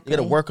 Exactly, you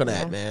got to work on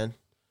that, man.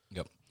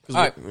 Yep. All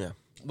right. Yeah.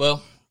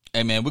 Well,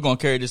 hey man, we're gonna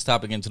carry this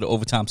topic into the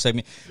overtime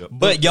segment,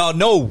 but y'all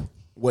know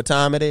what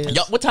time it is.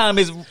 What time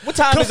is?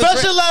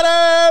 Confession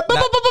letter.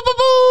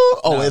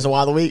 Oh, it's a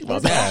while of the week.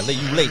 Yeah,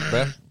 you late,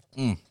 bro.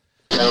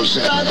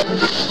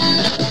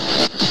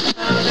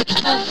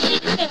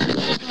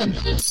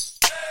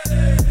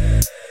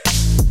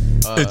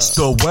 It's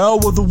the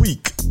well of the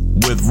week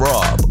with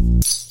Rob.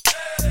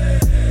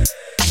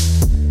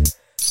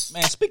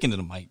 Man, speaking to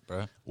the mic,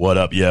 bro. What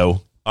up,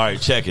 yo? All right,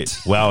 check it.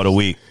 Wow of the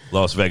week,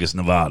 Las Vegas,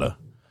 Nevada.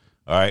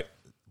 All right.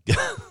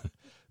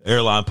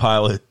 Airline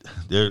pilot,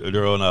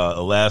 they're on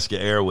Alaska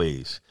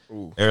Airways.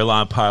 Ooh.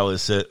 Airline pilot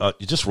said,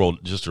 just roll.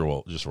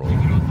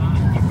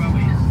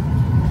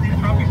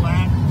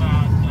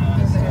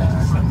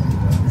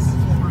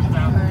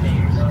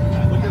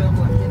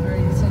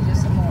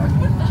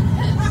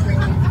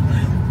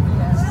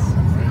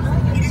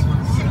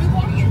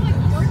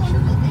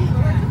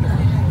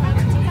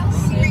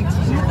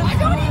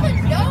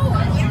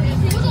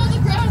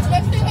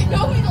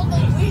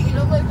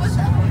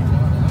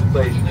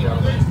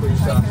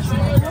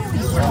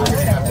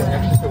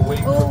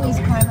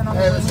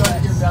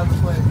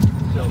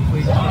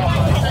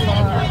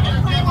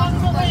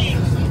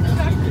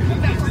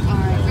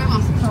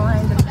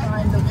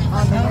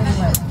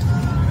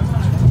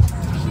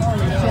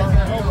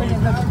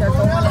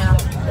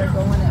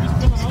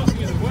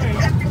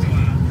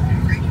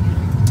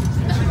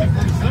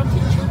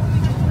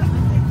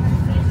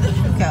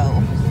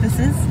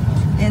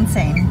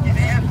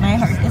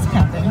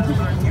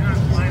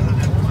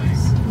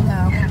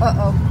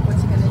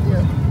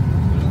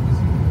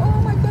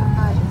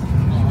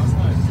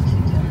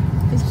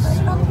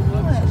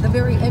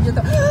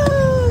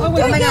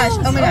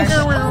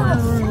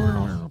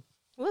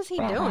 What's he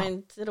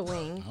doing to the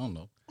wing? I don't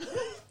know.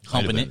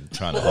 Humping it.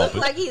 Trying to hump it.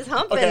 Like he's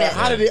humping okay, it.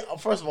 how did he?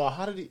 First of all,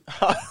 how did he?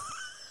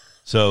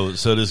 So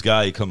this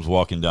guy, he comes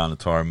walking down the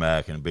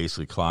tarmac and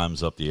basically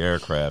climbs up the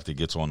aircraft and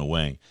gets on the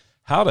wing.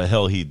 How the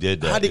hell he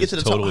did that? How did he get to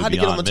the totally How did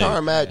he get on the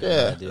tarmac?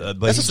 Yeah, but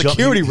that's a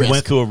security risk. He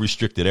went through a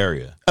restricted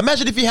area.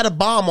 Imagine if he had a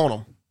bomb on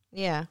him.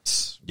 Yeah.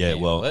 Yeah,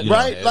 well,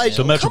 right? Like,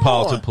 so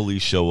Metropolitan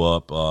Police show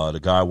up. The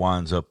guy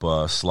winds up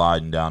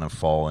sliding down and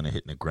falling and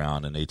hitting the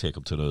ground, and they take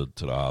him to the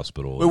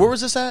hospital. Wait, where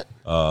was this at?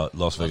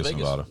 Las Vegas,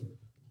 Nevada.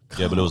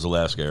 Yeah, but it was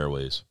Alaska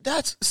Airways.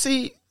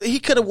 He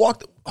could have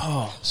walked.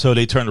 Oh. So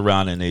they turned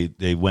around and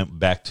they went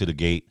back to the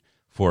gate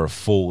for a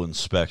full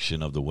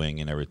inspection of the wing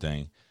and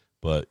everything.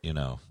 But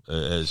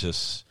it's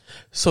just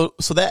so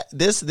that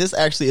this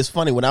actually is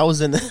funny. When I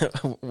was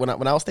when I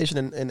was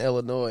stationed in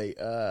Illinois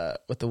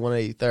with the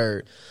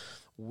 183rd,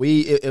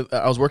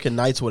 I was working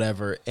nights,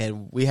 whatever,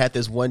 and we had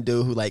this one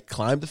dude who like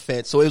climbed the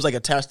fence. So it was like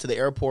attached to the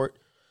airport,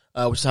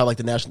 which is how like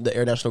the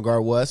Air National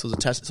Guard was. So it was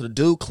attached. So the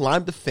dude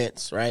climbed the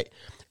fence, right?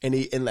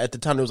 and at the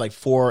time there was like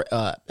 4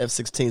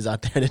 F-16s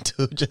out there, and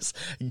the dude just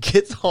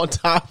gets on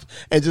top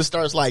and just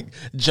starts like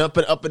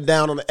jumping up and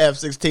down on the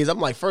F-16s. I'm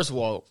like, first of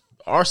all,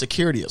 our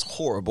security is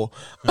horrible.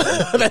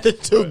 That the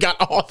dude got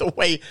all the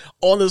way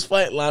on this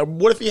flight line.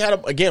 What if he had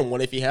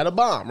a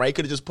bomb, right? He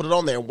could have just put it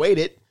on there and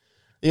waited.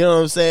 You know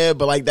what I'm saying?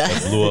 But like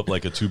that blew up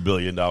like a $2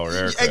 billion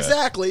aircraft.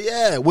 Exactly,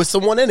 yeah, with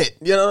someone in it.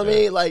 You know what I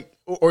mean? Like,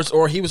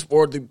 or he was,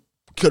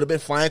 could have been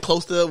flying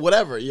close to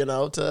whatever,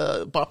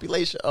 to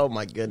population. Oh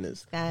my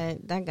goodness,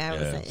 that guy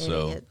was an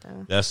idiot.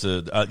 Though that's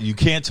you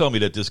can't tell me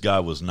that this guy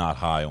was not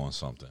high on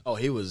something. Oh,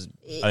 he was.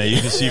 I mean,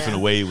 you can see from the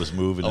way he was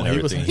moving and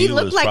everything. He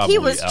looked like he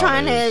was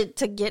trying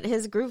to get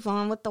his groove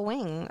on with the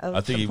wing. I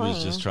think he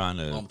was just trying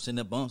to bumps in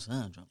the bumps.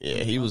 Huh?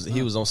 Yeah, he was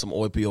on some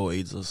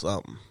opioids or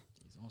something.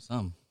 He's on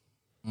something.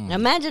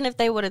 Imagine if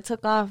they would have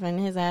took off and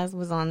his ass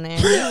was on there.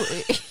 He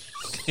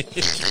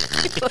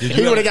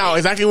would have got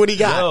exactly what he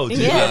got. Yo, did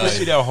you ever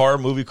see that horror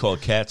movie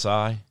called Cat's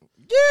Eye?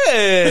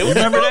 Yeah, you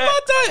remember that?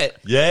 About that?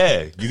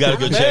 Yeah, you got to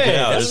go check it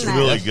out. It's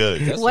really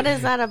good. What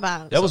is that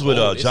about? That was with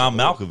John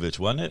Malkovich,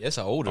 wasn't it? It's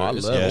older. I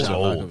love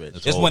John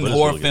Malkovich. It's when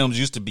horror films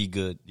used to be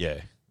good.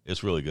 Yeah.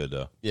 It's really good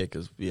though. Yeah,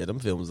 because them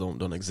films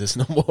don't exist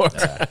no more.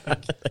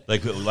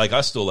 like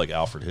I still like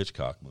Alfred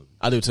Hitchcock movies.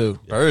 I do too.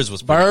 Birds.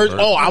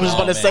 Oh, I was just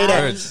about to say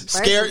that.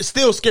 Scared,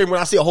 still scared when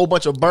I see a whole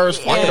bunch of birds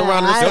flying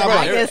around in the sky.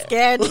 I get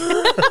scared. All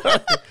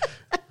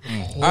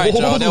right,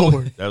 y'all.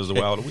 That was the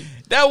wow of the week.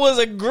 That was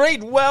a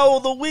great wow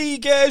of the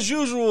week as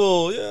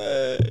usual.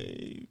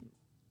 Yay.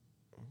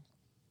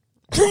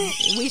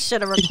 We should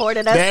have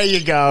recorded us. There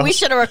you go. We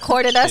should have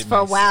recorded us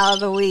for wow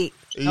of the week.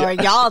 Or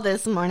y'all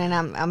this morning.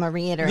 I'm a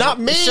reiterate. Not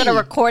me. Should have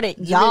recorded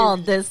y'all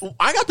this.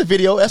 I got the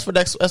video. That's for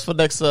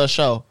next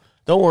show.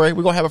 Don't worry.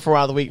 We're gonna have it for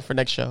wow of the week for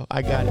next show.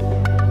 I got it.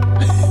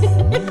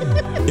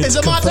 It's Is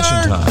it my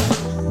confession turn?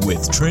 time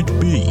with Trent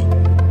B.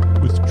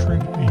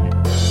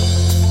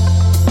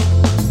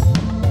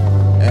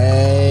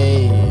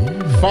 Hey,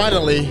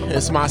 finally,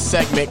 it's my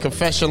segment,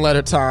 confession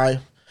letter time.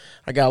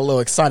 I got a little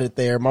excited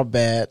there. My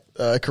bad.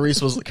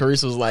 Carice was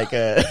like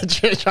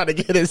trying to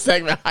get his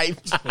segment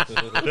hyped.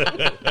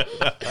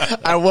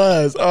 I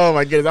was. Oh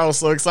my goodness, I was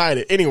so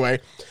excited. Anyway,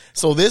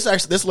 so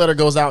this letter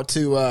goes out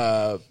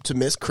to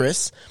Miss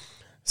Chris.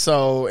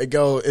 So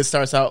it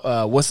starts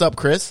out. What's up,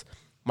 Chris?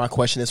 My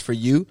question is for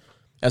you,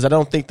 as I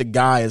don't think the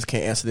guys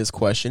can answer this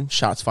question.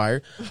 Shots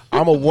fired.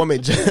 I'm a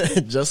woman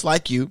just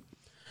like you,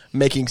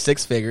 making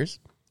 6 figures,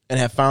 and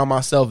have found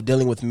myself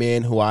dealing with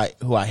men who I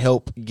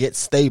help get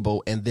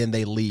stable, and then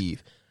they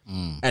leave.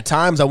 At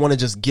times, I want to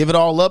just give it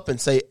all up and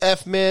say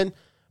F men,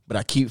 but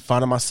I keep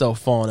finding myself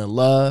falling in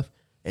love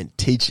and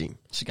teaching.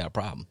 She got a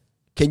problem.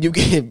 Can you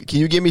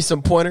give me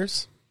some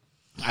pointers?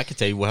 I can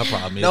tell you what her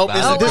problem is. Nope,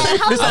 this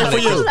ain't for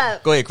you.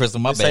 Go ahead, Crystal.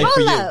 My bad. Ain't for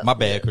you. My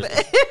bad,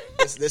 Crystal.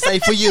 This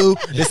ain't for you.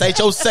 This ain't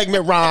your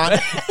segment, Ron.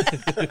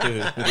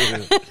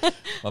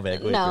 My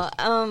bad. Go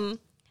ahead,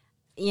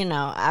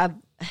 No,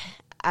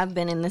 I've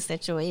been in this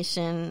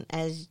situation,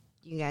 as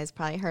you guys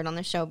probably heard on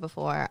the show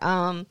before.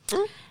 And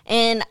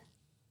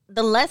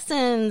the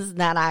lessons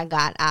that I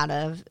got out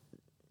of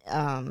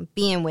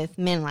being with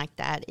men like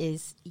that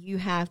is you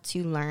have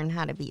to learn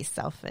how to be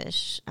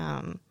selfish.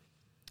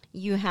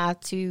 You have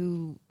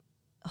to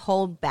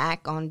hold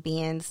back on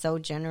being so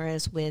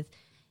generous with,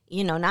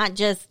 not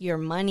just your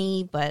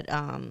money, but,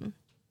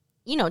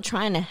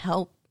 trying to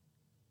help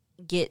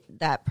get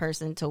that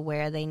person to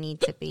where they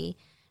need to be.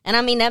 And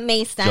I mean, that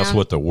may sound... That's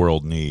what the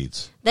world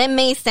needs. That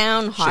may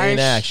sound harsh. Shane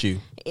asked you.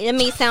 It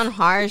may sound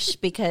harsh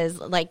because,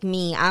 like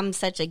me, I'm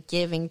such a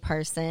giving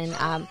person.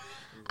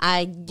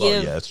 I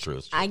give... that's true.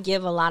 It's true. I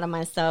give a lot of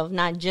myself,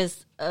 not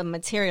just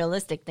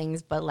materialistic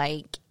things, but,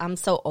 like, I'm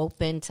so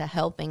open to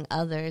helping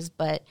others.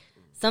 But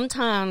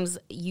sometimes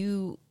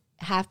you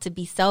have to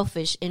be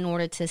selfish in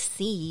order to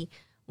see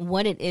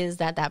what it is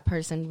that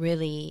person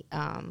really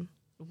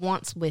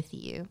wants with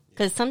you.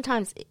 Because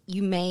sometimes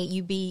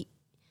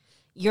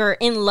you're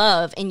in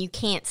love and you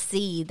can't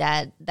see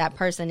that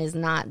person is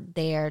not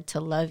there to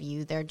love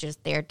you. They're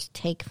just there to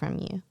take from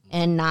you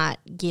and not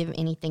give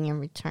anything in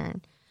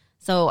return.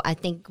 So I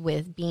think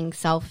with being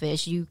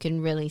selfish, you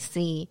can really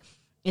see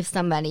if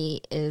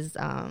somebody is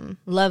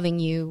loving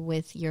you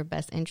with your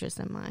best interest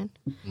in mind.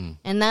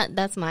 And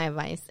that's my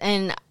advice.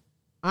 And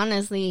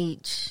honestly,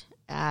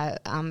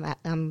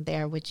 I'm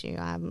there with you.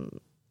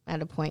 I'm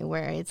at a point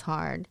where it's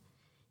hard.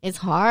 It's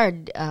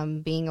hard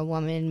being a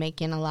woman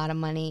making a lot of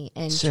money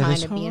and trying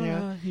to be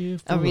in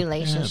a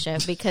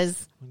relationship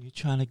because when you're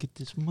trying to get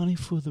this money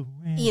for the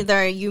rent,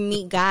 either you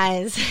meet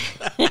guys,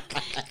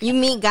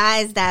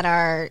 that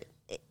are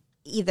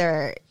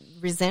either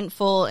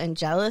resentful and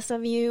jealous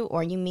of you,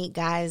 or you meet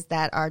guys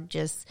that are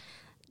just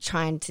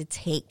trying to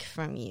take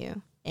from you,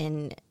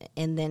 and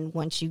then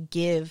once you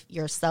give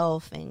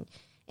yourself and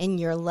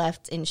you're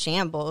left in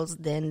shambles,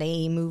 then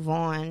they move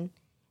on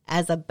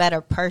as a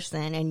better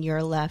person, and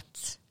you're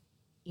left,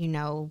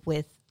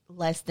 with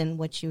less than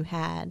what you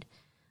had,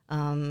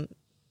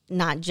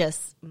 not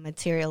just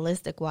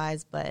materialistic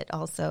wise, but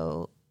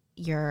also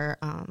your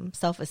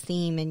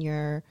self-esteem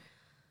and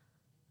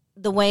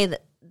the way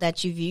that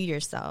that you view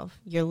yourself,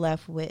 you're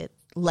left with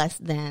less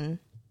than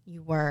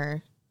you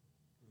were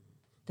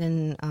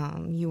in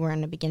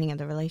the beginning of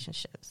the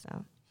relationship.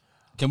 So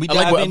can we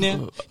dive in there?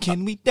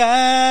 Can we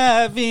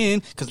dive in?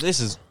 Because this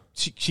is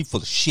she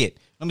full of shit.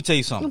 Let me tell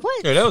you something.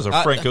 what? Yeah, that was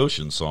a Frank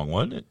Ocean song,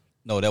 wasn't it?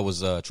 No, that was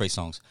Trey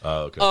Songz.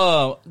 Oh,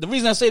 okay. The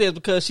reason I say that is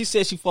because she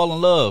said she fall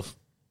in love,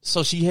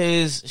 so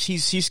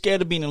she's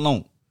scared of being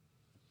alone.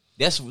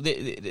 This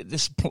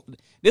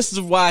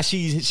is why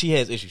she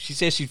has issues. She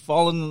says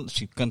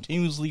she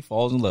continuously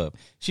falls in love.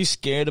 She's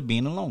scared of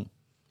being alone.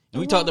 And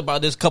we talked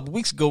about this a couple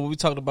weeks ago. We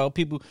talked about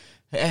people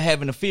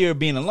having a fear of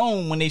being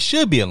alone when they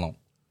should be alone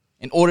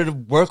in order to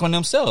work on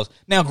themselves.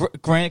 Now,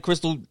 granted,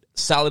 Crystal,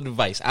 solid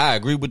advice. I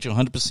agree with you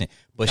 100%.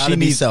 But Gotta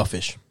be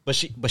selfish.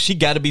 But she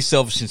got to be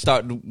selfish and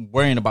start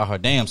worrying about her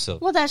damn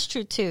self. Well, that's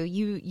true too.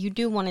 You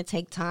do want to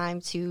take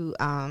time to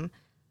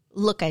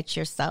look at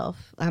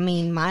yourself. I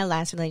mean, my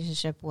last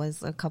relationship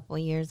was a couple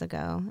of years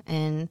ago,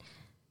 and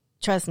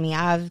trust me,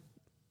 I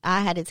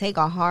had to take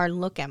a hard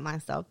look at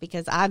myself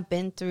because I've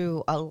been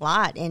through a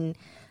lot, and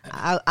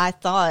I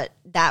thought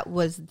that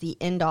was the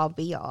end all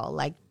be all.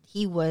 Like,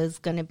 he was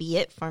going to be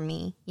it for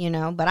me,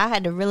 but I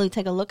had to really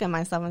take a look at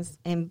myself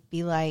and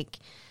be like,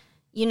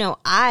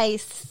 I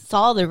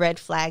saw the red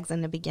flags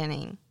in the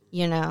beginning,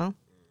 and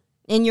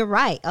you're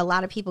right. A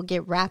lot of people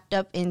get wrapped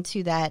up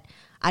into that.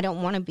 I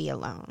don't want to be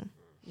alone.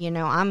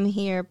 I'm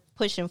here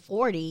pushing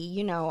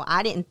 40.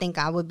 I didn't think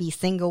I would be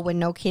single with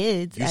no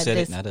kids. You said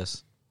it, not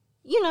us.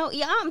 Yeah,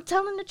 I'm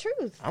telling the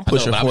truth. I'm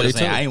pushing 40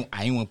 too. I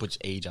ain't want to put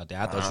your age out there.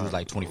 I thought she was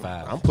like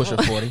 25. I'm pushing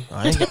 40.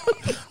 I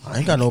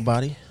ain't got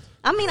nobody.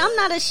 I mean, I'm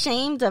not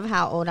ashamed of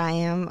how old I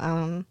am.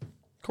 Of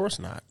course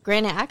not.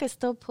 Granted, I could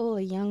still pull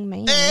a young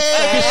man.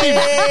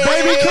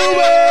 Baby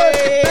Cougar!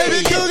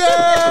 Baby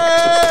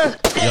Cougar!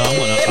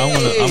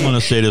 Yeah, I'm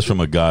gonna say this from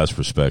a guy's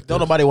perspective. Don't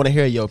nobody want to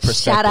hear your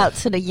perspective. Shout out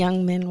to the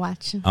young men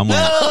watching. She's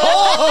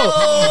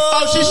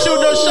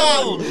shooting her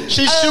shot.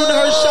 She's shooting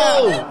her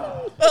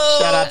shot.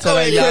 Shout out to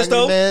the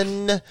young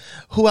men.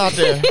 Who out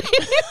there?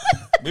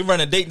 We run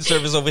a dating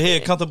service over here.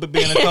 Comfortable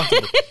being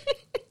uncomfortable.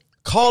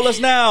 Call us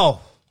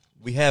now.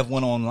 We have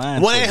one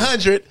online.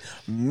 1-800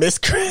 Miss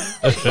Chris.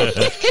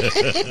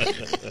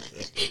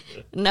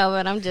 No,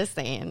 but I'm just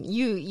saying,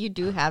 you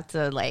do have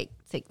to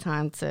take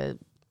time to,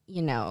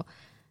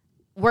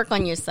 work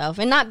on yourself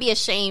and not be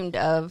ashamed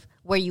of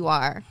where you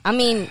are. I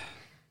mean,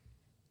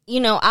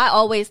 I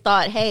always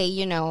thought, hey,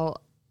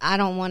 I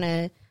don't want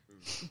to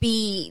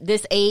be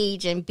this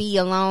age and be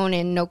alone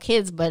and no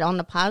kids. But on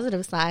the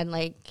positive side,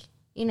 I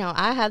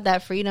have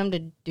that freedom to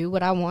do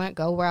what I want,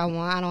 go where I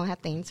want. I don't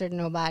have to answer to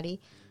nobody.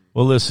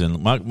 Well,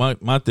 listen,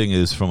 my thing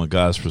is, from a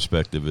guy's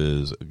perspective,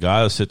 is a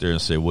guy will sit there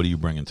and say, what are you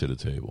bringing to the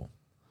table?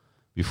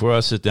 Before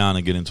I sit down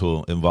and get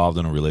involved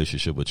in a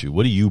relationship with you,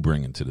 what are you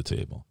bringing to the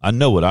table? I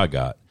know what I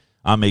got.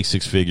 I make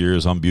 6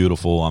 figures. I'm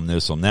beautiful. I'm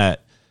this, I'm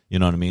that. You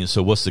know what I mean?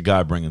 So what's the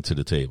guy bringing to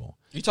the table?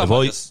 You talking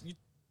about this?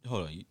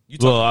 Hold on.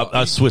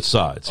 I switched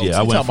sides. Oh, yeah, so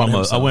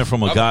I went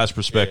from a guy's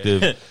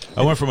perspective.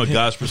 I went from a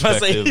guy's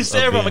perspective. He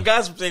said from a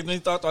guy's perspective. He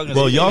thought talking.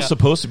 Well, y'all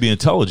supposed to be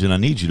intelligent. I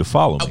need you to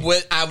follow me.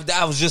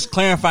 I was just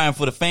clarifying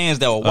for the fans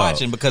that were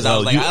watching because I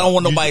was like, I don't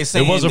want nobody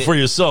saying it wasn't for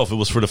yourself. It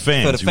was for the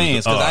fans. For the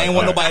fans, because I didn't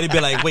want nobody to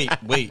be like, wait.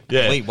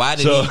 Why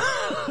did he?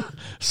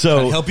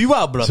 So help you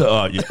out,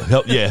 brother.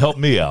 Help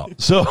me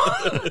out. So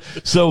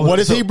what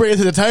does he bring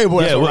to the table?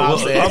 That's what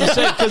I'm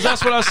saying, because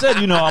that's what I said.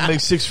 I'll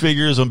make 6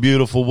 figures. I'm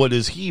beautiful. What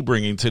is he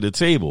bringing to the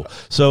table?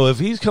 So if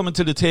he's coming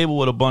to the table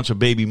with a bunch of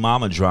baby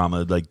mama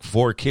drama, like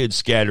 4 kids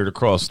scattered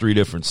across 3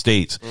 different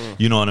states,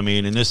 you know what I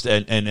mean? And this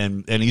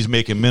and he's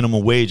making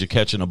minimum wage of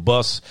catching a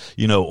bus,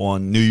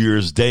 on New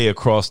Year's Day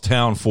across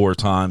town 4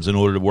 times in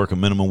order to work a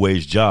minimum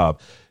wage job.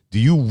 Do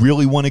you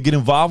really want to get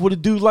involved with a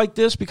dude like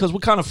this? Because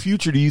what kind of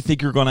future do you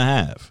think you're going to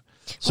have?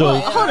 So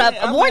hold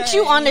up. Weren't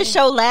you on the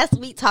show last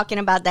week talking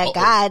about that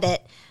guy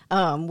that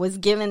was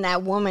giving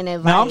that woman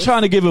advice? Now I'm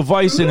trying to give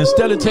advice, and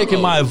instead of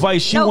taking my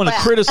advice, you want to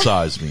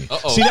criticize me.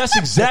 See, that's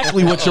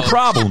exactly what your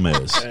problem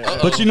is.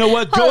 But you know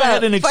what? Go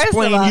ahead and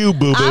explain you,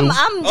 boo-boo.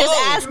 I'm just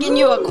asking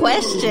you a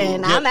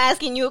question. I'm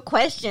asking you a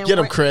question. Get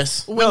him,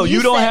 Chris. No,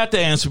 you don't have to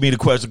answer me the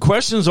question. The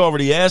question's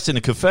already asked in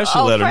the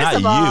confession letter, not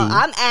you.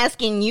 I'm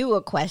asking you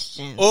a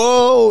question.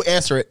 Oh,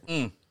 answer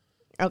it.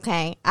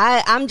 Okay,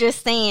 I'm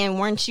just saying,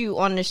 weren't you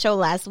on the show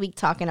last week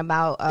talking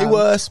about he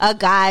was. A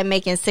guy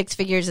making 6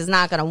 figures is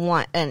not going to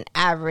want an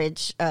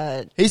average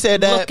he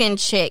said that looking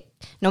chick,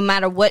 no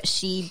matter what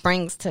she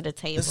brings to the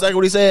table. That's exactly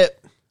what he said.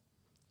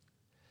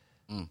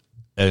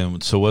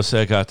 And so what's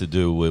that got to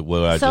do with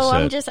what I just said? So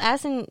I'm just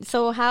asking,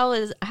 so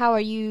how are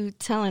you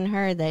telling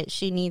her that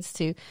she needs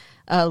to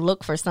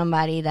look for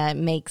somebody that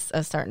makes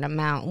a certain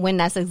amount when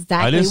that's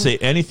exactly... I didn't say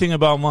anything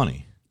about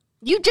money.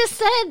 You just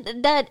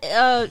said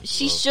that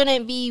she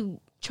shouldn't be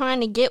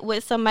trying to get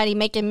with somebody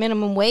making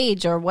minimum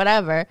wage or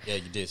whatever. Yeah,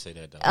 you did say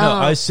that, though. No,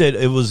 I said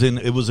it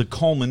was a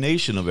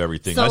culmination of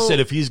everything. I said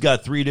if he's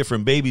got 3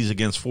 different babies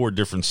against 4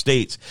 different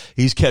states,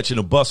 he's catching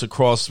a bus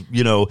across,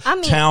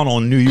 town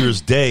on New Year's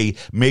Day,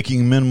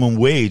 making minimum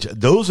wage.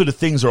 Those are the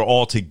things are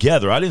all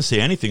together. I didn't say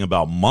anything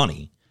about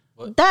money.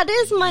 That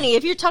is money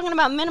if you're talking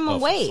about minimum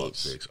For fuck's wage.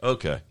 sakes.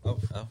 Okay.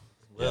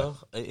 Well,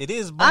 it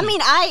is. I money. mean,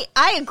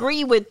 I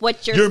agree with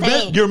what you're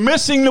saying. You're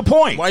missing the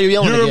point. Why are you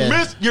yelling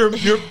again? You're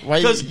Why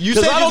you said you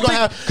was gonna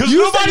have- because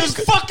you said nobody's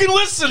you was- fucking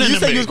listening. you to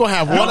said me. you was gonna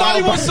have one Nobody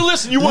album. wants to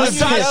listen. You want to You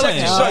dissect yelling.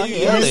 the Oh, show.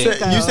 yeah.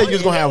 You said you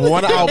was gonna have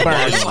one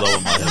outburst.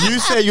 You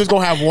said you was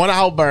gonna have one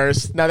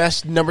outburst. Now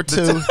that's number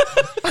 2.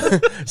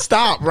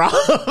 Stop, Rob.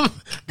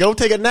 Go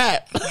take a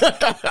nap.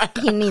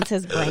 He needs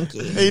his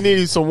blankie. He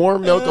needs some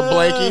warm milk, a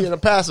blankie, and a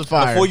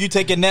pacifier. Before you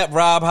take a nap,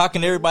 Rob, how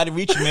can everybody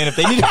reach you, man? If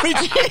they need to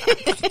reach you,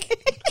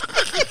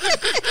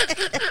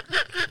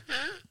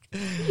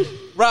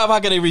 Rob, how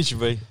can they reach you,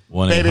 baby?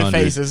 Baby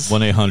faces.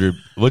 1-800.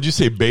 What'd you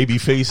say? Baby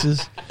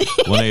faces.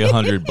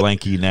 1-800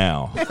 blankie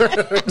now.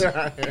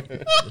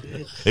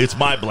 It's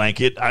my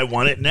blanket. I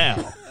want it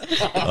now.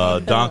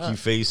 Donkey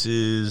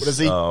faces. What is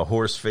he?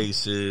 Horse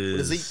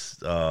faces. What is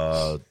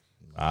I'll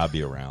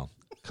be around.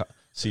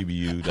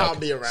 CBU. I'll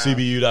be around.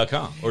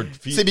 CBU.com or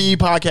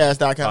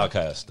CBEpodcast.com.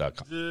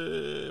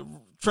 podcast.com.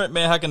 Trent,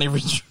 man, how can they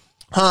reach you?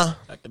 Huh?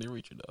 How can they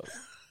reach you, dog?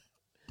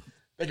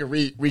 They can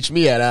reach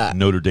me at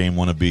Notre Dame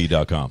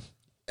wannabe.com.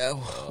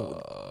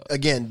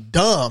 again,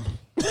 dumb.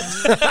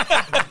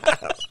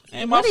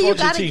 And my What do you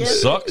fucking gotta team get?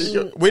 sucks.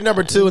 We're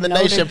number 2 in the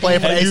Notre nation,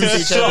 playing for the Dame. And you ACC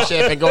suck.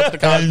 championship and go to the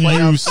college And you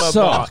playoff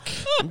football. suck.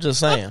 I'm just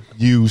saying.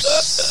 You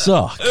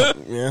suck.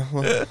 Yeah.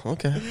 Well,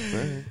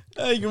 okay.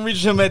 You can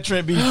reach him at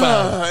Trent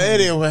B5.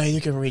 Anyway,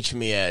 you can reach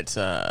me at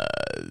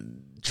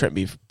Trent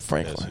B.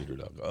 Franklin.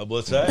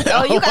 What's that?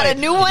 Oh, you got a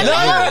new one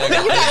now?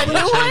 You got a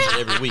new one?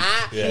 Every week.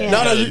 Yeah.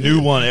 No, A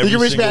new one every You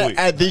can reach me single week.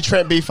 at the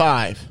Trent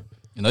B5.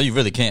 You know, you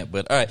really can't,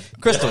 but all right.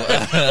 Crystal.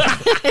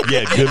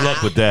 Yeah, good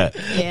luck with that.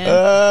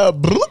 Yeah.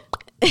 Bloop.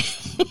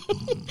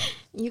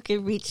 You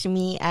can reach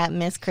me at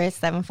Miss Chris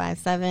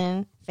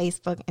 757,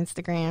 Facebook,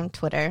 Instagram,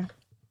 Twitter,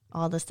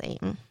 all the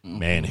same.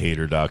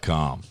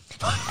 Manhater.com.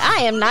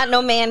 I am not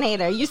no man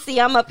hater. You see,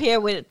 I'm up here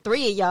with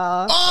 3 of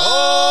y'all.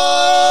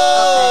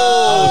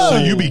 Oh, so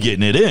you be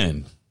getting it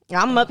in.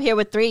 I'm up here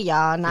with 3 of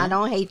y'all, and I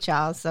don't hate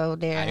y'all. So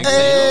there.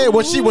 Hey,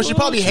 what she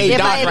probably hate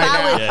Doc right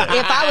now.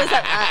 If I was,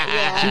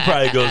 yeah. She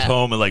probably goes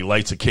home and like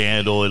lights a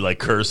candle and like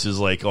curses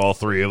like all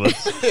 3 of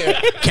us.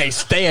 Can't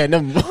stand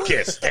them.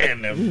 Can't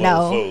stand them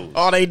No. mofos.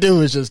 All they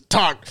do is just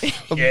talk.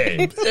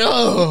 Yeah.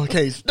 Oh,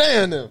 can't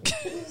stand them.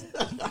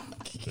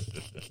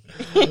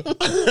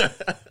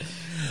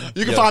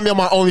 You can find me on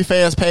my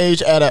OnlyFans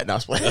page at no,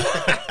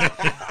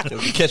 You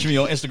can catch me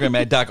on Instagram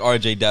at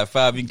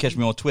DocRJ.5. You can catch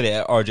me on Twitter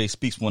at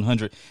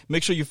RJSpeaks100.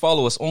 Make sure you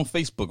follow us on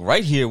Facebook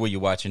right here where you're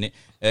watching it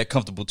at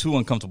Comfortable2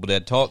 Uncomfortable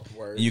That Talk.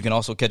 And you can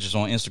also catch us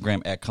on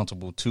Instagram at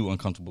Comfortable2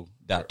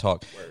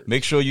 Uncomfortable.talk.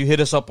 Make sure you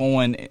hit us up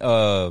on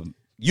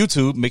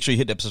YouTube. Make sure you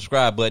hit that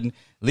subscribe button.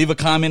 Leave a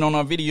comment on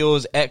our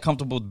videos at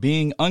Comfortable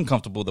Being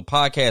Uncomfortable, the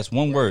podcast,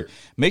 one word.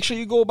 Make sure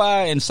you go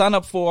by and sign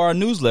up for our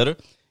newsletter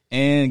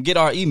and get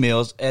our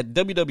emails at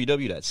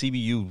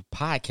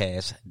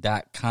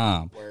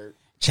www.cbupodcast.com.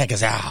 Check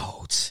us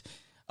out.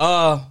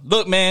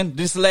 Look, man,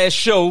 this is the last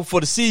show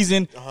for the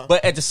season,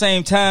 but at the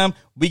same time,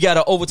 we got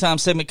an overtime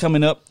segment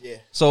coming up. Yeah.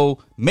 So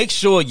make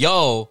sure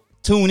y'all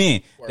tune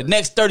in. The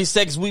next 30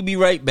 seconds, we be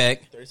right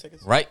back. 30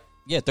 seconds? Right?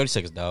 Yeah, 30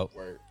 seconds, dog.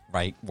 Word.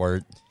 Right,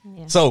 word.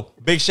 Yeah. So,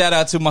 big shout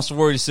out to my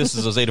sorority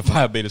sisters of Zeta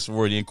Phi Beta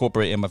Sorority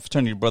Incorporated and my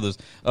fraternity brothers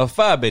of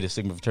Phi Beta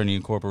Sigma Fraternity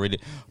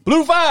Incorporated.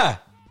 Blue Phi!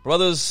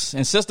 Brothers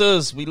and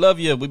sisters, we love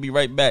you. We'll be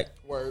right back.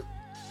 Word.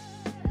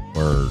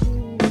 Word.